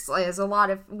pigs, as a lot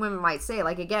of women might say.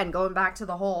 Like, again, going back to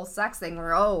the whole sex thing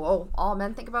where, oh, all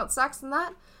men think about sex and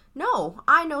that. No,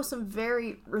 I know some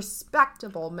very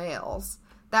respectable males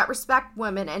that respect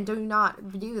women and do not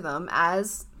view them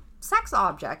as sex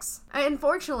objects.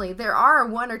 Unfortunately, there are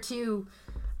one or two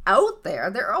out there.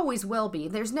 There always will be.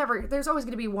 There's always going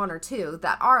to be one or two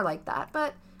that are like that.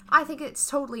 But I think it's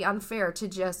totally unfair to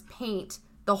just paint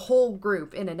the whole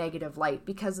group in a negative light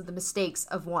because of the mistakes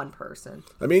of one person.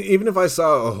 I mean, even if I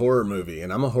saw a horror movie,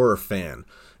 and I'm a horror fan,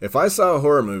 if I saw a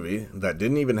horror movie that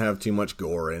didn't even have too much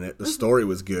gore in it, the story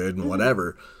was good and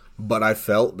whatever, but I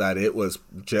felt that it was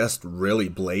just really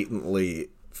blatantly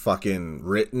fucking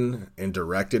written and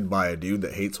directed by a dude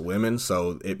that hates women,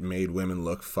 so it made women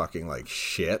look fucking like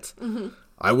shit,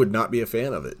 I would not be a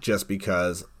fan of it, just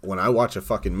because when I watch a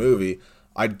fucking movie,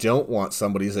 I don't want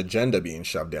somebody's agenda being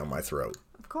shoved down my throat.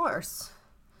 Of course.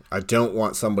 I don't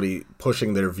want somebody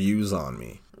pushing their views on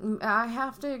me. I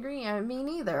have to agree. Me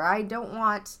neither. I don't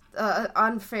want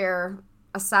unfair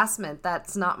assessment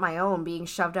that's not my own being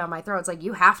shoved down my throat. It's like,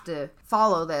 you have to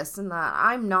follow this and that.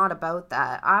 I'm not about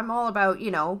that. I'm all about,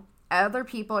 other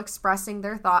people expressing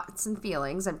their thoughts and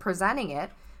feelings and presenting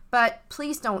it, but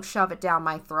please don't shove it down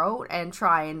my throat and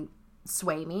try and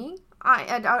sway me.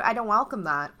 I don't welcome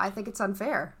that. I think it's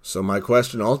unfair. So my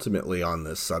question ultimately on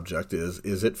this subject is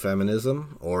it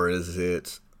feminism, or is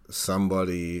it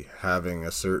somebody having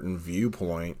a certain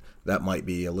viewpoint that might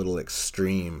be a little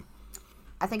extreme?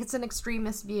 I think it's an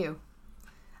extremist view.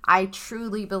 I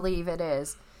truly believe it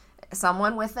is.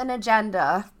 Someone with an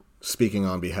agenda. Speaking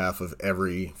on behalf of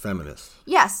every feminist.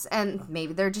 Yes, and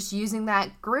maybe they're just using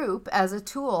that group as a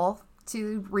tool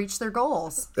to reach their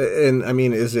goals. And, I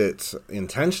mean, is it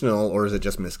intentional or is it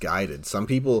just misguided? Some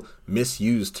people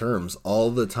misuse terms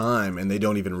all the time and they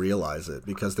don't even realize it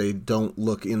because they don't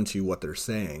look into what they're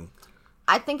saying.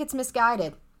 I think it's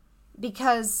misguided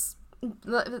because...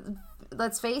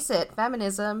 let's face it,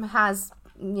 feminism has,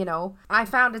 I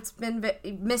found it's been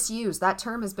misused. That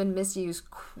term has been misused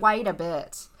quite a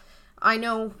bit. I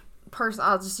know,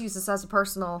 I'll just use this as a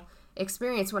personal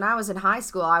experience. When I was in high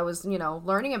school, I was,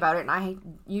 learning about it, and I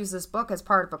used this book as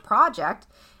part of a project,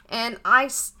 and I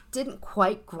didn't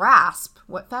quite grasp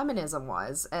what feminism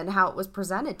was and how it was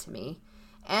presented to me.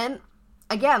 And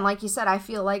again, like you said, I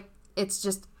feel like it's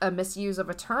just a misuse of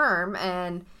a term,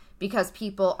 and because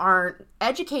people aren't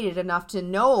educated enough to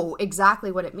know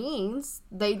exactly what it means,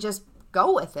 they just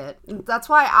go with it. That's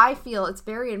why I feel it's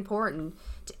very important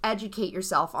to educate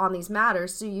yourself on these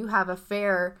matters so you have a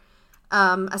fair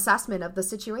assessment of the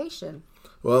situation.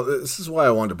 Well, this is why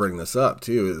I wanted to bring this up,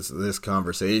 too, is this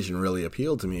conversation really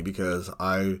appealed to me because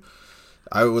I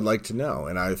would like to know,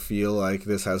 and I feel like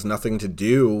this has nothing to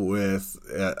do with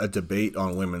a debate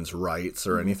on women's rights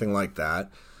or anything like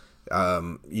that.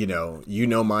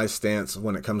 My stance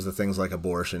when it comes to things like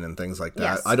abortion and things like that.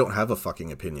 Yes. I don't have a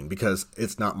fucking opinion because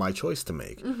it's not my choice to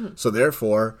make. So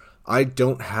therefore, I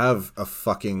don't have a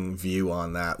fucking view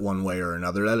on that one way or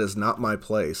another. That is not my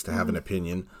place to have an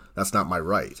opinion. That's not my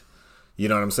right. You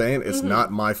know what I'm saying? It's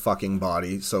not my fucking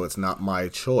body, so it's not my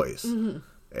choice.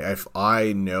 If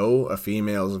I know a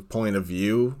female's point of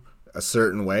view a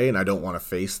certain way and I don't want to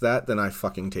face that, then I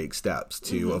fucking take steps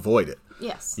to avoid it.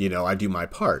 Yes. I do my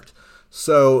part.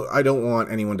 So I don't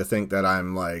want anyone to think that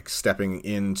I'm like stepping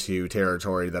into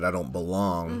territory that I don't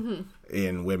belong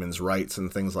in women's rights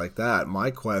and things like that. My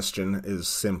question is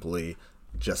simply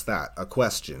just that, a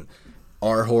question.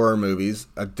 Are horror movies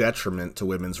a detriment to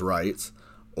women's rights,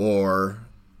 or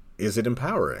is it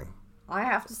empowering? I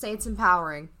have to say it's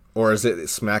empowering. Or is it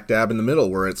smack dab in the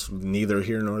middle where it's neither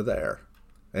here nor there?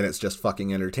 And it's just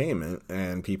fucking entertainment,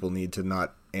 and people need to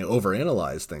not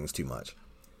overanalyze things too much.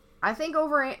 I think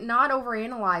not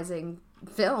overanalyzing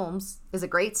films is a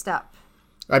great step.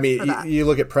 I mean, you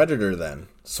look at Predator then.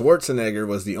 Schwarzenegger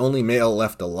was the only male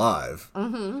left alive.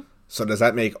 So does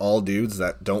that make all dudes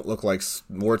that don't look like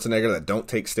Schwarzenegger, that don't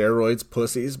take steroids,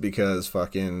 pussies? Because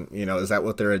fucking, is that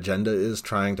what their agenda is,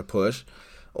 trying to push?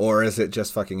 Or is it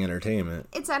just fucking entertainment?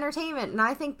 It's entertainment, and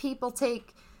I think people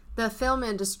take the film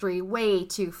industry way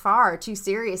too far, too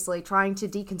seriously, trying to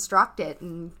deconstruct it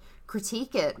and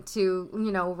critique it to,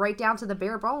 right down to the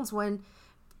bare bones, when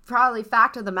probably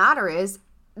fact of the matter is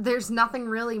there's nothing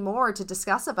really more to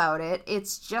discuss about it.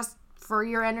 It's just for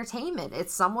your entertainment.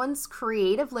 It's someone's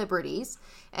creative liberties,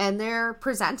 and they're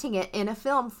presenting it in a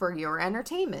film for your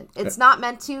entertainment. It's not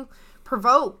meant to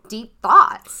provoke deep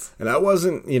thoughts. And I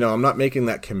wasn't, I'm not making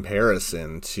that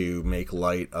comparison to make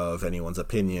light of anyone's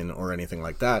opinion or anything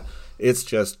like that. It's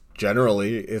just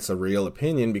generally, it's a real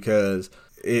opinion, because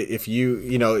if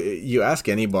you ask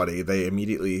anybody, they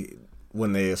immediately,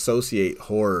 when they associate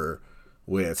horror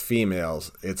with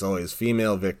females, it's always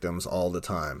female victims all the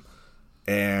time.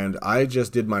 And I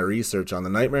just did my research on the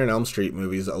Nightmare on Elm Street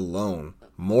movies alone.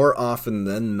 More often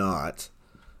than not,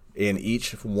 in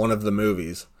each one of the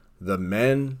movies, the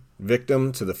men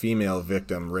victim to the female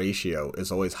victim ratio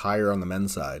is always higher on the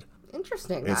men's side.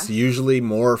 Interesting. It's usually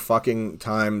more fucking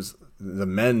times the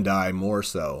men die more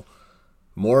so.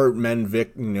 More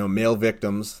male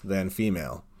victims than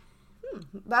female.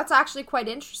 That's actually quite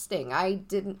interesting. I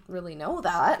didn't really know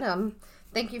that.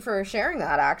 Thank you for sharing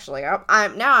that, actually.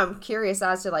 I'm curious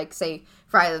as to, like, say,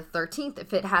 Friday the 13th,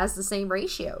 if it has the same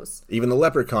ratios. Even the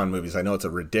Leprechaun movies, I know it's a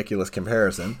ridiculous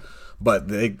comparison, but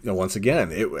they, once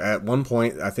again, at one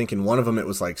point, I think in one of them it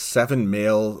was like 7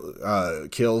 male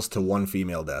kills to 1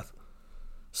 female death.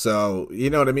 So, you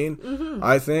know what I mean? Mm-hmm.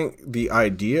 I think the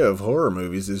idea of horror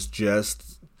movies is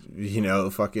just,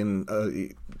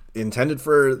 fucking intended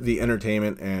for the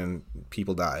entertainment, and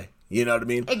people die. You know what I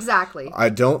mean? Exactly. I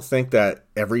don't think that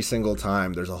every single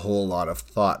time there's a whole lot of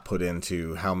thought put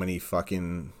into how many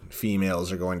fucking females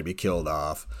are going to be killed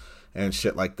off and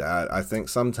shit like that. I think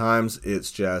sometimes it's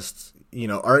just,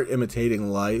 art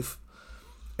imitating life.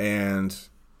 And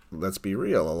let's be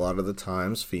real, a lot of the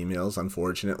times females,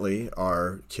 unfortunately,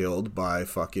 are killed by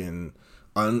fucking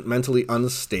mentally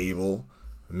unstable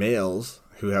males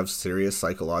who have serious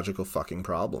psychological fucking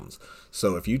problems.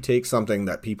 So if you take something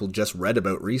that people just read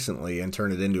about recently and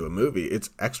turn it into a movie, it's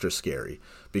extra scary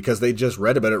because they just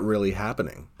read about it really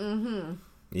happening. Mm-hmm.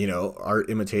 Art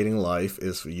imitating life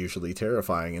is usually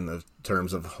terrifying in the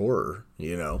terms of horror,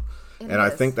 I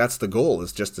think that's the goal,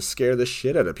 is just to scare the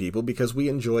shit out of people because we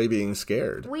enjoy being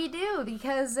scared. We do,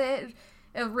 because it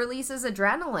releases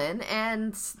adrenaline,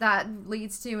 and that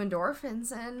leads to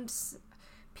endorphins, and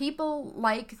people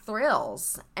like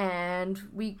thrills, and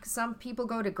some people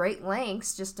go to great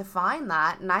lengths just to find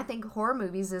that, and I think horror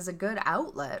movies is a good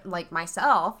outlet. Like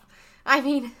myself, I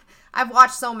mean, I've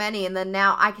watched so many, and then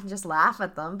now I can just laugh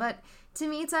at them, but to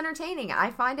me it's entertaining.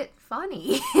 I find it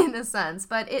funny in a sense,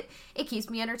 but it keeps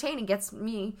me entertained, gets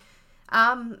the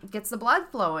blood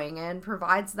flowing, and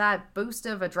provides that boost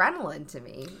of adrenaline to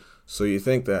me. So you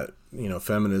think that,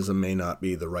 feminism may not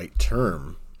be the right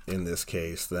term in this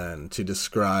case, then, to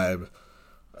describe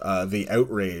the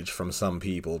outrage from some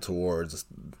people towards,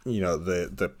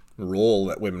 the role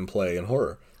that women play in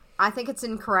horror? I think it's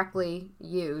incorrectly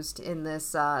used in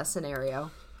this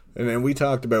scenario. And then we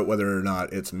talked about whether or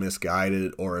not it's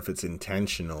misguided or if it's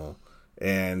intentional.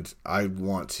 And I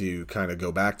want to kind of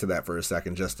go back to that for a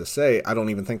second just to say, I don't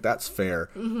even think that's fair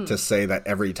to say that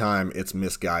every time it's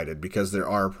misguided, because there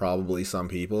are probably some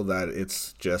people that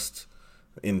it's just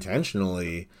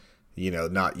intentionally,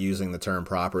 not using the term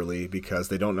properly because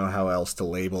they don't know how else to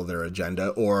label their agenda,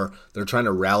 or they're trying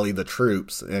to rally the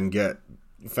troops and get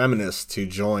feminists to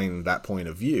join that point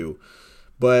of view.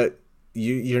 But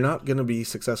you're not going to be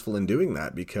successful in doing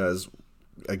that because,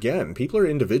 again, people are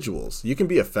individuals. You can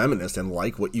be a feminist and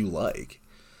like what you like.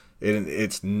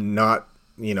 It's not,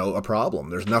 a problem.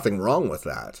 There's nothing wrong with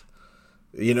that.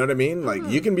 You know what I mean? Like,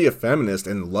 you can be a feminist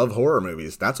and love horror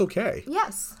movies. That's okay.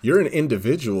 Yes. You're an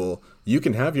individual. You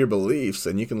can have your beliefs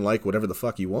and you can like whatever the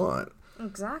fuck you want.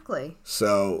 Exactly.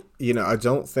 So, I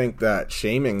don't think that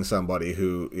shaming somebody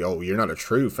who, you're not a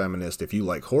true feminist if you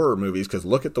like horror movies because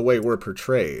look at the way we're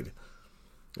portrayed.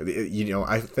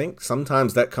 I think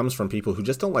sometimes that comes from people who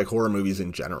just don't like horror movies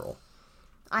in general.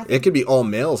 It could be all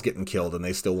males getting killed and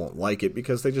they still won't like it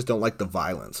because they just don't like the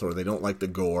violence, or they don't like the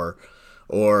gore,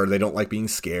 or they don't like being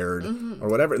scared, or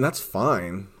whatever. And that's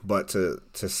fine. But to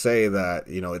say that,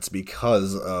 it's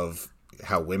because of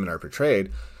how women are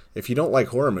portrayed, if you don't like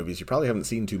horror movies, you probably haven't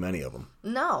seen too many of them.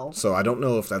 No. So I don't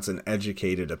know if that's an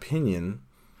educated opinion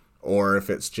or if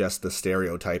it's just the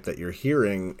stereotype that you're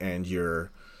hearing and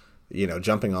you're,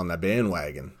 jumping on that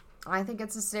bandwagon. I think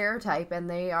it's a stereotype, and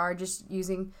they are just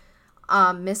using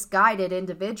misguided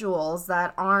individuals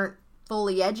that aren't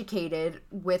fully educated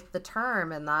with the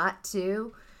term and that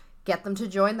to get them to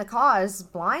join the cause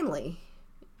blindly.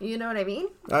 You know what I mean?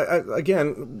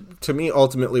 Again, to me,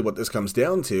 ultimately what this comes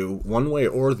down to, one way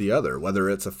or the other, whether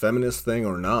it's a feminist thing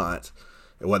or not,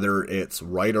 whether it's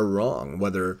right or wrong,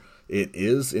 whether it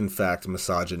is in fact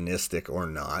misogynistic or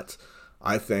not,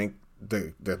 I think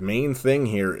the main thing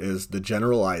here is the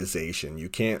generalization. You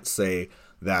can't say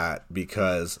that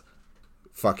because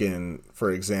fucking, for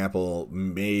example,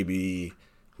 maybe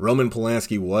Roman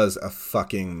Polanski was a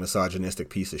fucking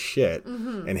misogynistic piece of shit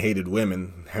and hated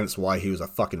women, hence why he was a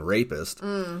fucking rapist.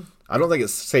 I don't think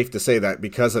it's safe to say that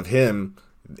because of him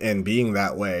and being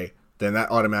that way, then that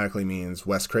automatically means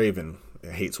Wes Craven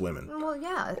hates women. Well,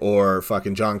 yeah. Or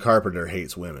fucking John Carpenter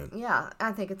hates women. Yeah,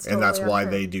 I think it's totally and that's why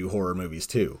unfair. They do horror movies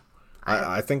too.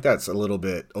 I think that's a little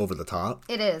bit over the top.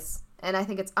 It is. And I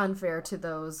think it's unfair to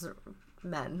those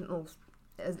men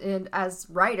as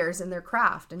writers in their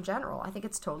craft in general. I think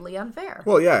it's totally unfair.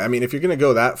 Well, yeah. I mean, if you're going to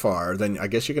go that far, then I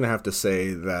guess you're going to have to say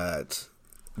that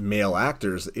male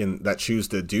actors that choose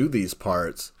to do these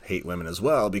parts hate women as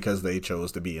well because they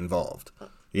chose to be involved.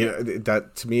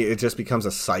 That to me, it just becomes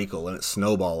a cycle and a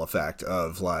snowball effect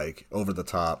of like over the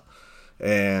top.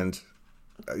 And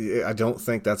I don't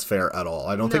think that's fair at all.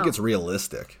 I don't think it's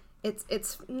realistic.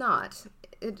 It's not.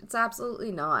 It's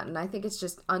absolutely not. And I think it's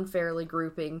just unfairly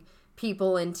grouping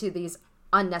people into these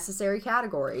unnecessary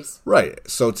categories. Right.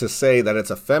 So to say that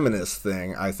it's a feminist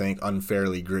thing, I think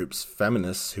unfairly groups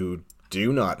feminists who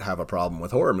do not have a problem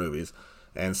with horror movies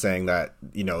and saying that,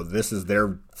 you know, this is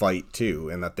their fight too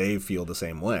and that they feel the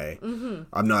same way. Mm-hmm.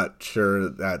 I'm not sure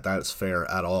that that's fair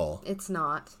at all. It's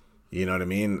not. You know what I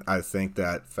mean? I think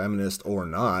that feminist or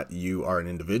not, you are an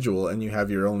individual and you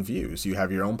have your own views. You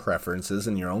have your own preferences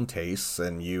and your own tastes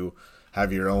and you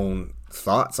have your own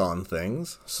thoughts on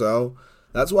things. So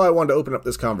that's why I wanted to open up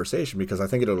this conversation, because I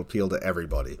think it'll appeal to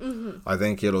everybody. Mm-hmm. I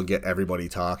think it'll get everybody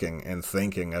talking and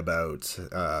thinking about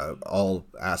all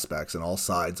aspects and all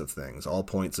sides of things, all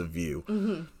points of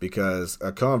view, because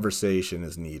a conversation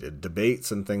is needed.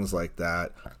 Debates and things like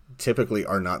that typically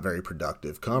are not very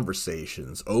productive.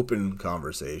 Conversations, open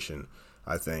conversation,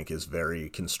 I think, is very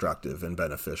constructive and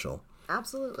beneficial.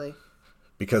 Absolutely.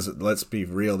 Because let's be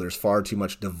real, there's far too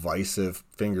much divisive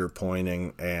finger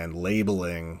pointing and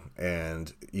labeling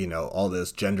and, you know, all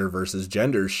this gender versus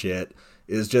gender shit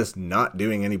is just not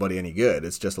doing anybody any good.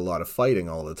 It's just a lot of fighting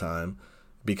all the time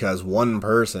because one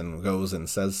person goes and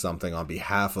says something on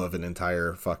behalf of an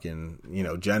entire fucking, you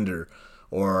know, gender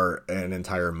or an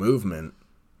entire movement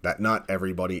that not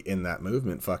everybody in that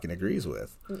movement fucking agrees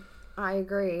with. I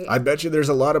agree. I bet you there's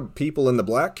a lot of people in the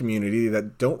black community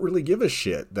that don't really give a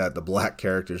shit that the black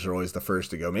characters are always the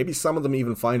first to go. Maybe some of them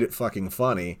even find it fucking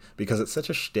funny because it's such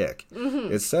a shtick.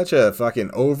 Mm-hmm. It's such a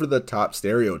fucking over-the-top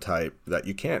stereotype that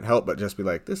you can't help but just be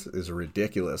like, this is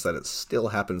ridiculous that it still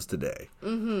happens today.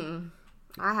 Mm-hmm.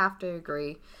 I have to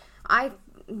agree.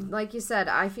 Like you said,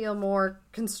 I feel more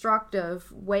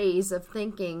constructive ways of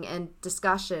thinking and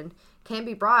discussion can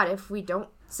be brought if we don't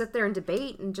sit there and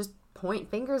debate and just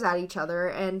point fingers at each other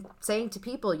and saying to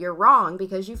people you're wrong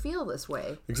because you feel this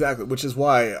way. Exactly, which is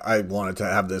why I wanted to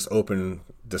have this open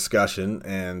discussion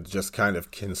and just kind of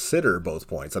consider both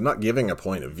points. I'm not giving a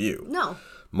point of view. No.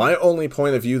 My only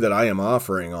point of view that I am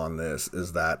offering on this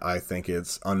is that I think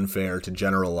it's unfair to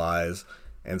generalize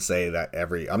and say that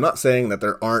I'm not saying that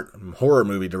there aren't horror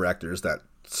movie directors that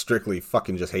strictly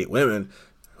fucking just hate women.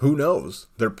 Who knows?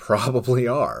 There probably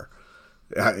are.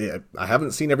 I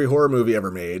haven't seen every horror movie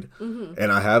ever made,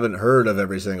 and I haven't heard of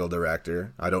every single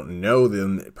director. I don't know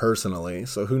them personally,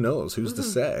 so who knows? Who's to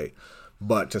say?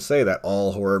 But to say that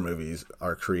all horror movies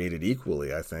are created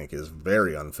equally, I think, is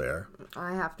very unfair.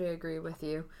 I have to agree with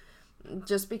you.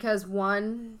 Just because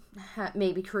one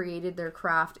maybe created their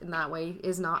craft in that way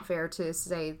is not fair to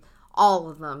say all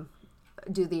of them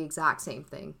do the exact same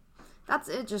thing.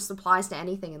 It just applies to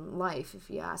anything in life, if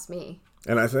you ask me.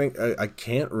 And I think I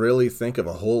can't really think of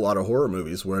a whole lot of horror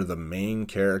movies where the main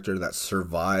character that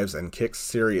survives and kicks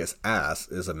serious ass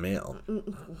is a male.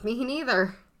 Me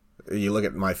neither. You look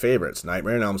at my favorites,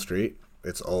 Nightmare on Elm Street,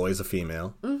 it's always a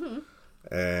female. Mm-hmm.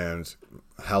 And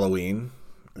Halloween,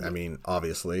 I mean,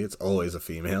 obviously, it's always a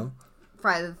female.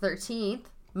 Friday the 13th,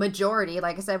 majority,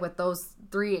 like I said, with those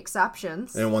 3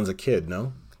 exceptions. And one's a kid,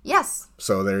 no? Yes.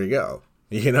 So there you go.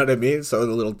 You know what I mean? So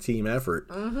the little team effort.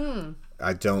 Mm-hmm.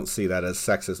 I don't see that as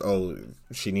sexist. Oh,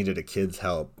 she needed a kid's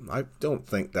help. I don't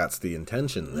think that's the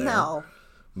intention there. No.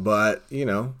 But, you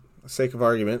know, sake of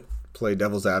argument, play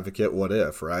devil's advocate, what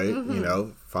if, right? Mm-hmm. You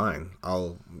know, fine.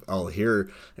 I'll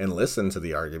hear and listen to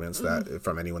the arguments that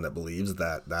from anyone that believes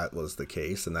that that was the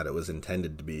case and that it was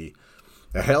intended to be.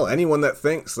 Hell, anyone that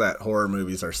thinks that horror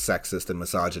movies are sexist and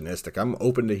misogynistic, I'm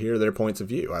open to hear their points of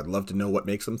view. I'd love to know what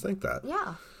makes them think that.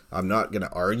 Yeah. I'm not going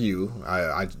to argue.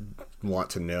 I want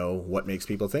to know what makes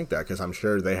people think that, because I'm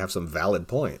sure they have some valid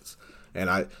points. And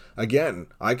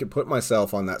I could put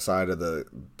myself on that side of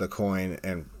the coin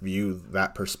and view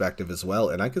that perspective as well.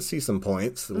 And I could see some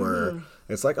points where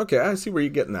it's like, okay, I see where you're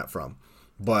getting that from.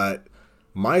 But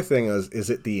my thing is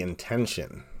it the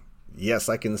intention? Yes,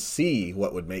 I can see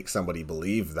what would make somebody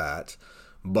believe that.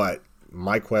 But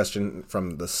my question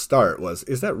from the start was,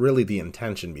 is that really the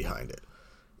intention behind it?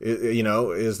 You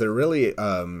know, is there really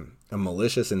a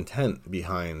malicious intent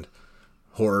behind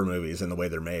horror movies and the way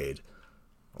they're made?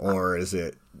 Or is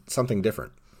it something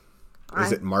different?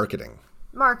 Is it marketing?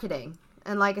 Marketing.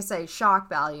 And like I say, shock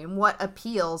value and what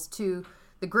appeals to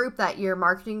the group that you're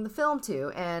marketing the film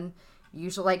to. And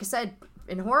usually, like I said,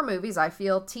 in horror movies, I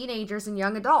feel teenagers and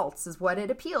young adults is what it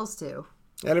appeals to.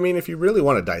 And I mean, if you really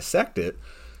want to dissect it,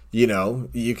 you know,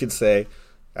 you could say,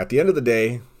 at the end of the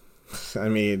day, I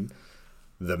mean,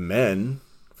 the men,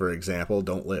 for example,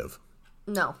 don't live.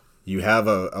 No. You have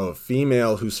a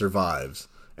female who survives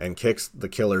and kicks the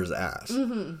killer's ass.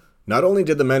 Mm-hmm. Not only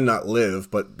did the men not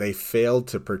live, but they failed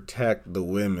to protect the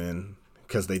women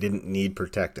because they didn't need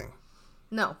protecting.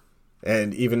 No.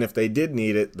 And even if they did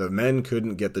need it, the men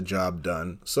couldn't get the job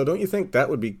done. So don't you think that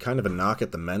would be kind of a knock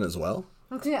at the men as well?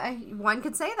 Yeah, one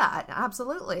could say that.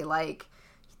 Absolutely. Like,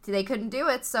 they couldn't do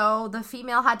it, so the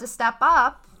female had to step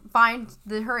up, find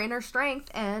her inner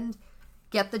strength, and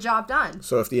get the job done.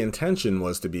 So if the intention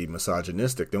was to be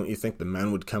misogynistic, don't you think the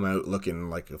men would come out looking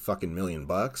like a fucking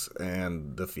 $1,000,000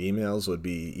 and the females would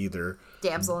be either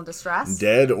damsel in distress,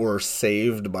 dead, or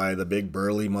saved by the big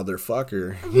burly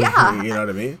motherfucker? Yeah. You know what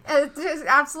I mean?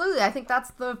 Absolutely. I think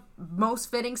that's the most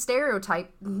fitting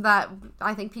stereotype that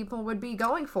I think people would be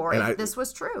going for if this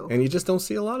was true. And you just don't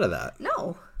see a lot of that.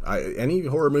 No. Any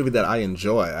horror movie that I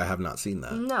enjoy, I have not seen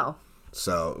that. No.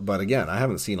 So, but again, I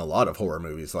haven't seen a lot of horror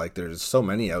movies. Like, there's so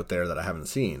many out there that I haven't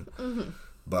seen. Mm-hmm.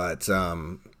 But,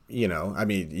 you know, I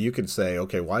mean, you could say,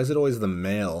 okay, why is it always the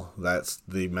male that's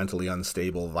the mentally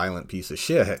unstable, violent piece of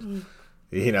shit? Mm.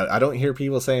 You know, I don't hear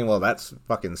people saying, well, that's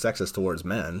fucking sexist towards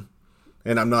men.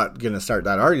 And I'm not going to start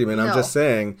that argument. No. I'm just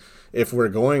saying, if we're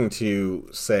going to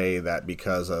say that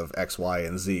because of X, Y,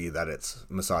 and Z that it's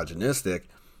misogynistic,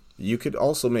 you could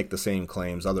also make the same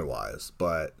claims otherwise.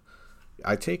 But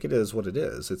I take it as what it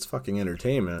is. It's fucking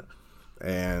entertainment.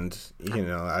 And, you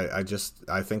know, I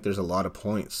think there's a lot of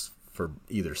points for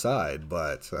either side.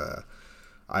 But,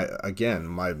 again,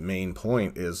 my main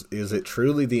point is it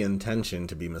truly the intention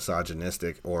to be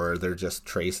misogynistic, or are there just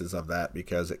traces of that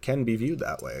because it can be viewed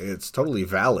that way? It's totally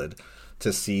valid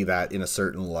to see that in a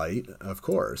certain light, of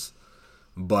course.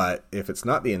 But if it's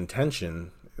not the intention,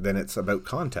 then it's about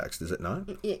context, is it not?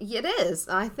 It is.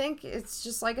 I think it's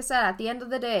just like I said, at the end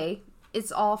of the day,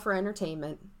 it's all for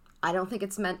entertainment. I don't think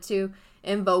it's meant to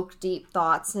invoke deep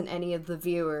thoughts in any of the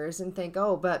viewers and think,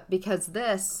 oh, but because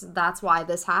that's why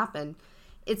this happened.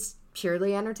 It's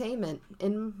purely entertainment,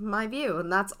 in my view. And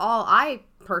that's all I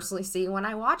personally see when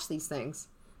I watch these things.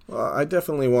 Well, I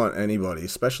definitely want anybody,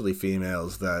 especially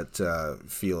females, that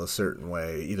feel a certain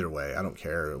way, either way, I don't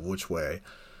care which way,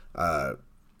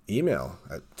 email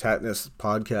at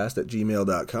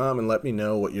tattnesspodcast@gmail.com and let me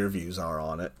know what your views are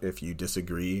on it. If you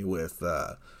disagree with,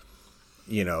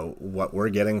 you know, what we're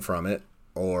getting from it,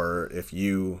 or if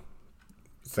you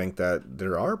think that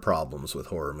there are problems with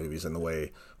horror movies and the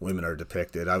way women are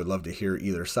depicted, I would love to hear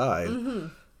either side. Mm-hmm.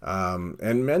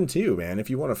 And men too, man. If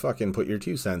you want to fucking put your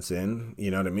 2 cents in,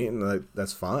 you know what I mean?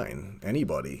 That's fine.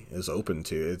 Anybody is open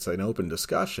to it. It's an open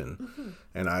discussion. Mm-hmm.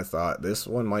 And I thought this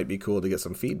one might be cool to get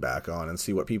some feedback on and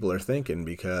see what people are thinking,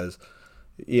 because,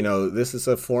 you know, this is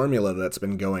a formula that's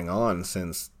been going on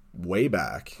since way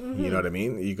back. Mm-hmm. You know what I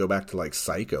mean? You go back to like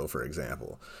Psycho, for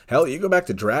example. Hell, you go back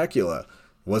to Dracula.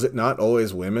 Was it not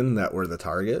always women that were the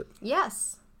target?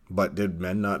 Yes. But did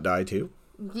men not die too?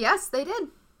 Yes, they did.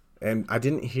 And I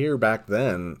didn't hear back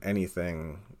then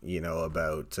anything, you know,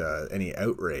 about any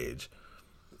outrage.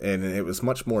 And it was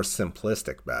much more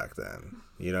simplistic back then.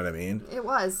 You know what I mean? It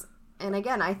was. And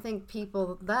again, I think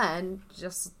people then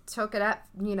just took it at,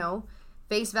 you know,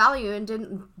 face value and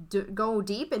didn't go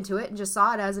deep into it and just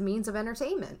saw it as a means of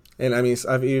entertainment. And I mean,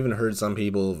 I've even heard some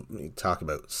people talk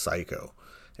about Psycho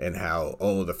and how,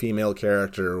 oh, the female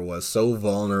character was so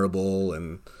vulnerable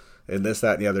and this,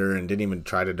 that, and the other, and didn't even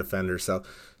try to defend herself.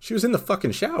 She was in the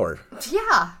fucking shower.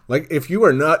 Yeah. Like, if you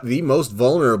are not the most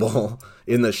vulnerable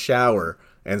in the shower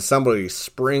and somebody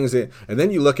springs in, and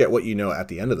then you look at what you know at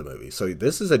the end of the movie. So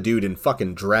this is a dude in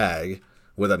fucking drag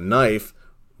with a knife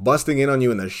busting in on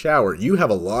you in the shower. You have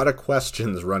a lot of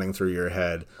questions running through your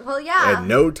head. Well, yeah. And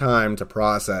no time to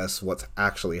process what's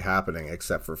actually happening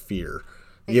except for fear.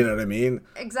 You know what I mean?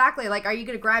 Exactly. Like, are you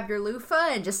going to grab your loofah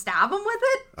and just stab him with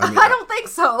it? I don't think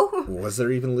so. Was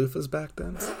there even loofahs back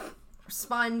then?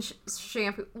 Sponge,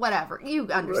 shampoo, whatever. You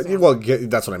understand. Well,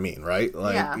 that's what I mean, right?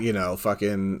 Like, yeah. You know,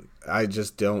 fucking, I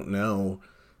just don't know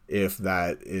if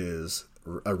that is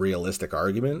a realistic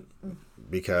argument,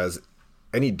 because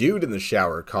any dude in the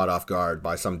shower caught off guard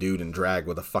by some dude in drag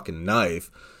with a fucking knife,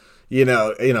 you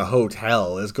know, in a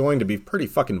hotel is going to be pretty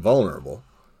fucking vulnerable.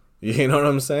 You know what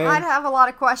I'm saying? I'd have a lot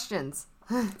of questions.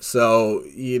 So,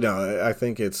 you know, I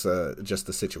think it's just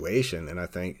the situation. And I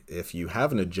think if you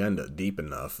have an agenda deep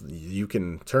enough, you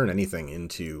can turn anything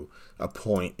into a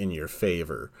point in your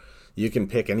favor. You can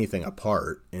pick anything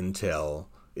apart until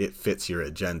it fits your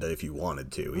agenda if you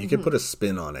wanted to. You can put a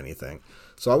spin on anything.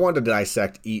 So I wanted to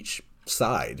dissect each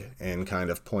side and kind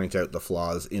of point out the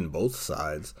flaws in both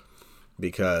sides.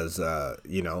 Because,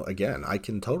 you know, again, I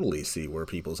can totally see where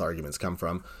people's arguments come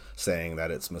from, saying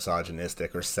that it's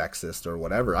misogynistic or sexist or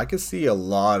whatever. I could see a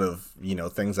lot of, you know,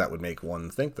 things that would make one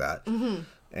think that. Mm-hmm.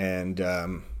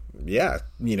 And, yeah,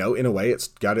 you know, in a way, it's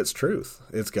got its truth.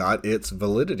 It's got its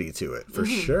validity to it, for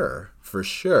sure. For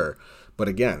sure. But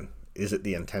again, is it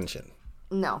the intention?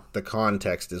 No. The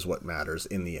context is what matters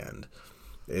in the end.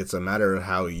 It's a matter of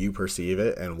how you perceive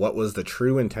it and what was the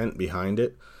true intent behind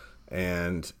it.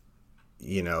 And,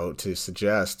 you know, to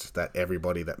suggest that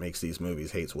everybody that makes these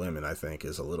movies hates women, I think,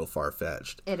 is a little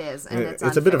far-fetched. It is, and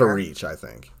it's a bit of a reach, I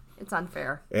think. It's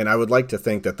unfair. And I would like to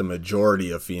think that the majority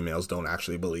of females don't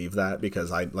actually believe that, because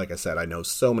like I said, I know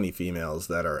so many females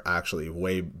that are actually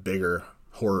way bigger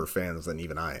horror fans than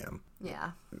even I am.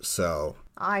 Yeah. So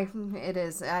it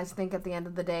is. I think at the end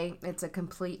of the day, it's a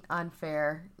complete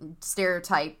unfair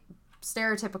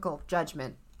stereotypical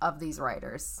judgment of these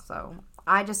writers. So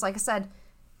I just, like I said,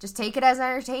 just take it as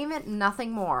entertainment,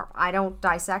 nothing more. I don't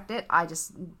dissect it. I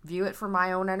just view it for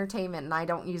my own entertainment, and I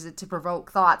don't use it to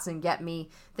provoke thoughts and get me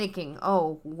thinking,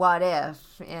 oh, what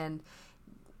if? And,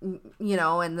 you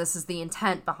know, and this is the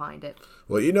intent behind it.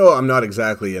 Well, you know, I'm not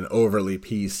exactly an overly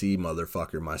PC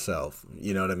motherfucker myself.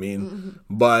 You know what I mean? Mm-hmm.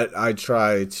 But I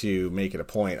try to make it a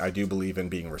point. I do believe in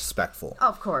being respectful.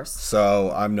 Of course.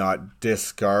 So I'm not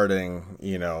discarding,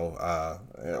 you know,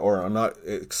 or I'm not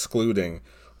excluding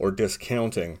or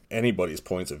discounting anybody's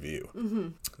points of view. Mm-hmm.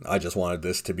 I just wanted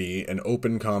this to be an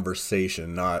open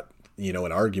conversation, not, you know,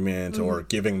 an argument or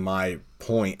giving my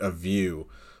point of view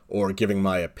or giving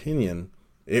my opinion.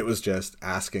 It was just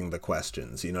asking the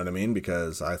questions, you know what I mean?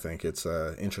 Because I think it's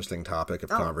an interesting topic of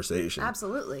conversation.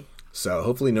 Absolutely. So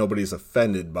hopefully nobody's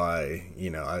offended by,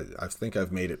 you know, I think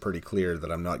I've made it pretty clear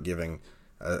that I'm not giving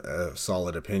a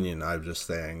solid opinion. I'm just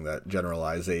saying that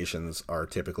generalizations are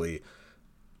typically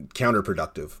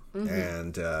counterproductive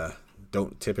and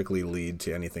don't typically lead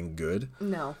to anything good.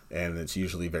 No. And it's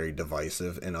usually very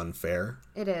divisive and unfair.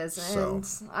 It is. And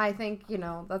I think, you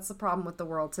know, that's the problem with the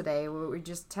world today. We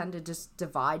just tend to just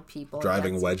divide people.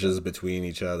 Driving wedges between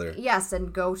each other. Yes,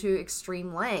 and go to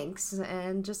extreme lengths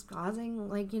and just causing,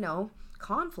 like, you know,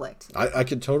 conflict. I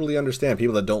could totally understand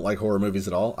people that don't like horror movies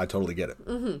at all. I totally get it.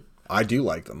 Mm-hmm. I do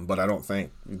like them, but I don't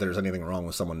think there's anything wrong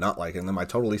with someone not liking them. I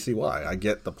totally see why. I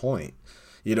get the point.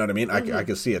 You know what I mean? Mm-hmm. I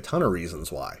could see a ton of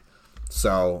reasons why.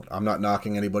 So I'm not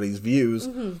knocking anybody's views.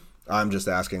 Mm-hmm. I'm just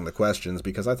asking the questions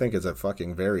because I think it's a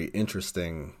fucking very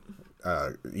interesting,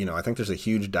 you know, I think there's a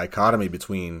huge dichotomy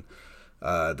between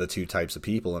the two types of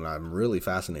people, and I'm really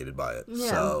fascinated by it. Yeah.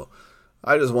 So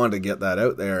I just wanted to get that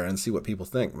out there and see what people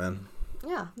think, man.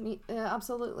 Yeah,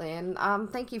 absolutely. And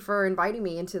thank you for inviting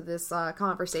me into this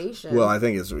conversation. Well, I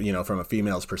think it's, you know, from a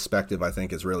female's perspective, I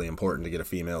think it's really important to get a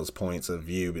female's points of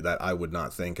view that I would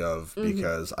not think of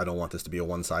because I don't want this to be a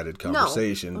one-sided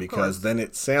conversation because then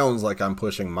it sounds like I'm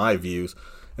pushing my views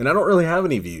and I don't really have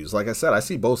any views. Like I said, I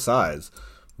see both sides,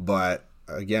 but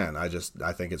again,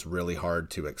 I think it's really hard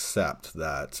to accept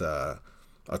that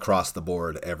across the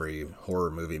board, every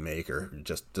horror movie maker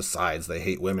just decides they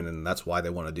hate women and that's why they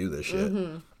want to do this shit.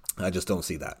 I just don't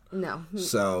see that. No.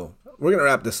 So we're going to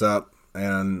wrap this up,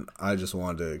 and I just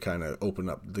wanted to kind of open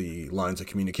up the lines of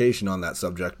communication on that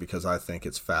subject because I think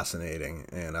it's fascinating,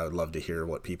 and I would love to hear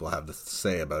what people have to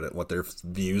say about it, what their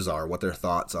views are, what their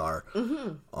thoughts are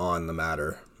on the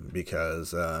matter,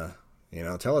 because you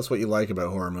know, tell us what you like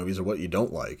about horror movies or what you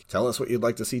don't like. Tell us what you'd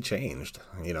like to see changed.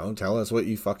 You know, tell us what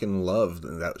you fucking love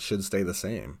that should stay the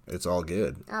same. It's all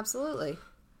good. Absolutely.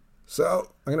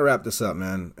 So, I'm going to wrap this up,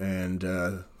 man, and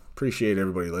appreciate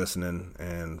everybody listening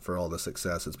and for all the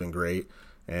success. It's been great,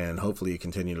 and hopefully you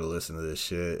continue to listen to this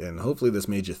shit, and hopefully this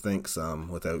made you think some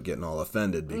without getting all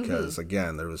offended because,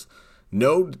 again, there was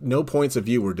no points of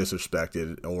view were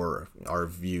disrespected or are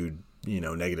viewed, you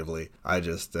know, negatively. I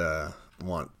just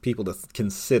want people to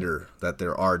consider that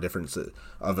there are differences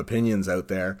of opinions out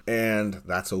there, and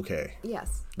that's okay.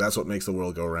 Yes. That's what makes the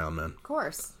world go around, man. Of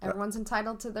course. Everyone's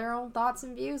entitled to their own thoughts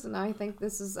and views, and I think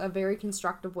this is a very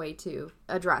constructive way to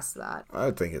address that. I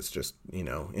think it's just, you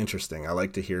know, interesting. I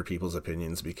like to hear people's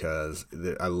opinions because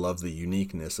I love the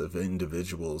uniqueness of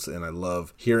individuals, and I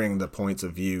love hearing the points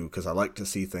of view because I like to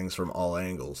see things from all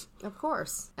angles. Of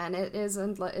course. And it is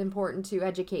important to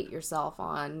educate yourself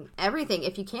on everything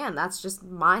if you can. That's just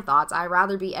my thoughts. I'd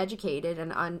rather be educated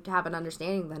and have an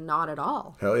understanding than not at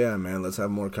all. Hell yeah, man. Let's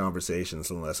have more conversations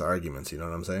and less arguments. You know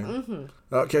what I'm saying?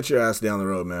 I'll catch your ass down the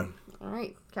road, man. All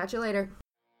right. Catch you later.